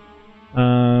does.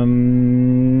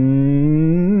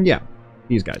 Yeah,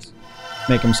 these guys.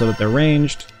 Make them so that they're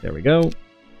ranged. There we go.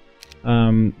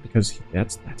 Because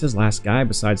that's his last guy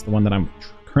besides the one that I'm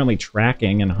currently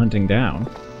tracking and hunting down.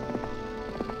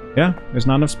 Yeah, there's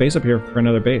not enough space up here for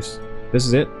another base. This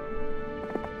is it.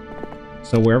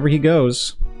 So wherever he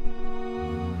goes...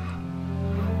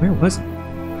 Where was he?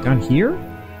 Down here?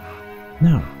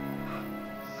 No.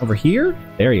 Over here?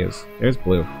 There he is. There's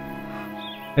Blue.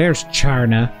 There's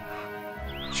Charna.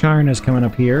 Charna's coming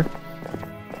up here.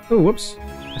 Oh, whoops.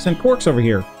 I sent Quarks over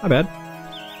here. My bad.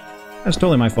 That's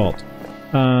totally my fault.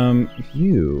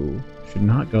 You should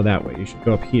not go that way. You should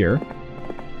go up here.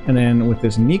 And then with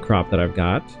this knee crop that I've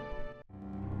got...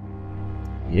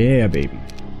 Yeah, baby.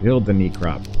 Build the knee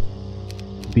crop.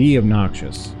 Be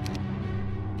obnoxious.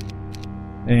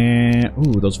 And...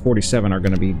 Ooh, those 47 are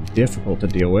going to be difficult to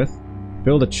deal with.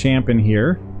 Build a champ in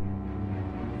here.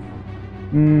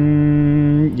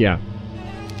 Yeah.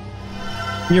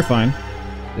 You're fine.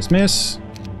 Dismiss.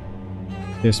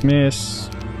 Dismiss.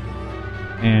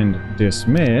 And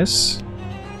dismiss.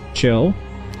 Chill.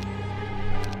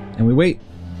 And we wait.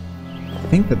 I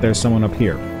think that there's someone up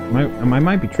here. I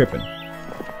might be tripping.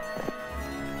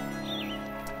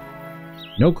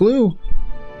 No clue.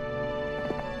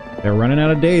 They're running out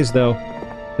of days, though.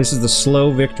 This is the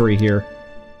slow victory here.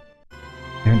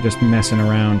 They're just messing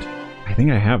around. I think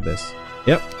I have this.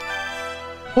 Yep.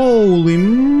 Holy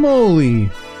moly!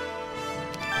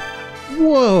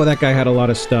 Whoa, that guy had a lot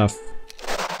of stuff.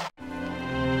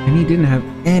 And he didn't have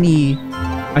any...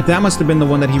 That must have been the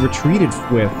one that he retreated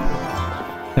with.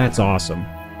 That's awesome.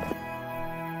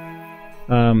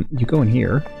 You go in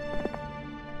here.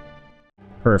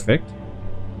 Perfect.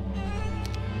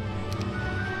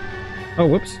 Oh,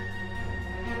 whoops.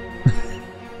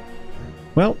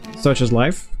 Well, such is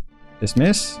life.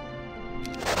 Dismiss.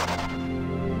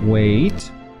 Wait.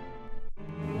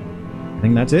 I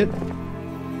think that's it.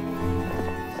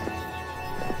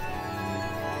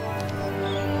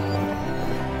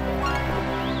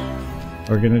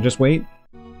 We're gonna just wait.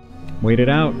 Wait it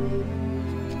out.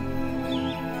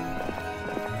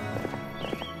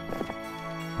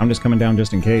 I'm just coming down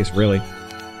just in case, really.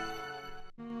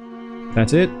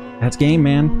 That's it. That's game,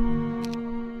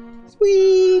 man.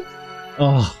 Sweet!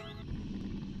 Oh.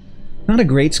 Not a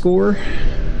great score,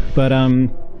 but,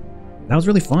 that was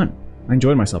really fun. I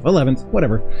enjoyed myself. 11th,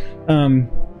 whatever.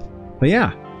 But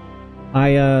yeah.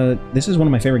 This is one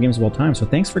of my favorite games of all time, so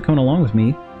thanks for coming along with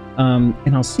me.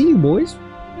 And I'll see you boys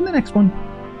in the next one.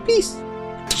 Peace!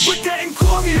 We're getting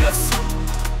glorious.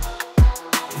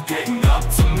 We're getting up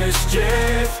to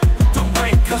mischief. Don't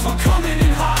wait, cause we're coming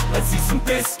in hot. Let's eat some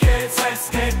biscuits, let's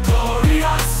get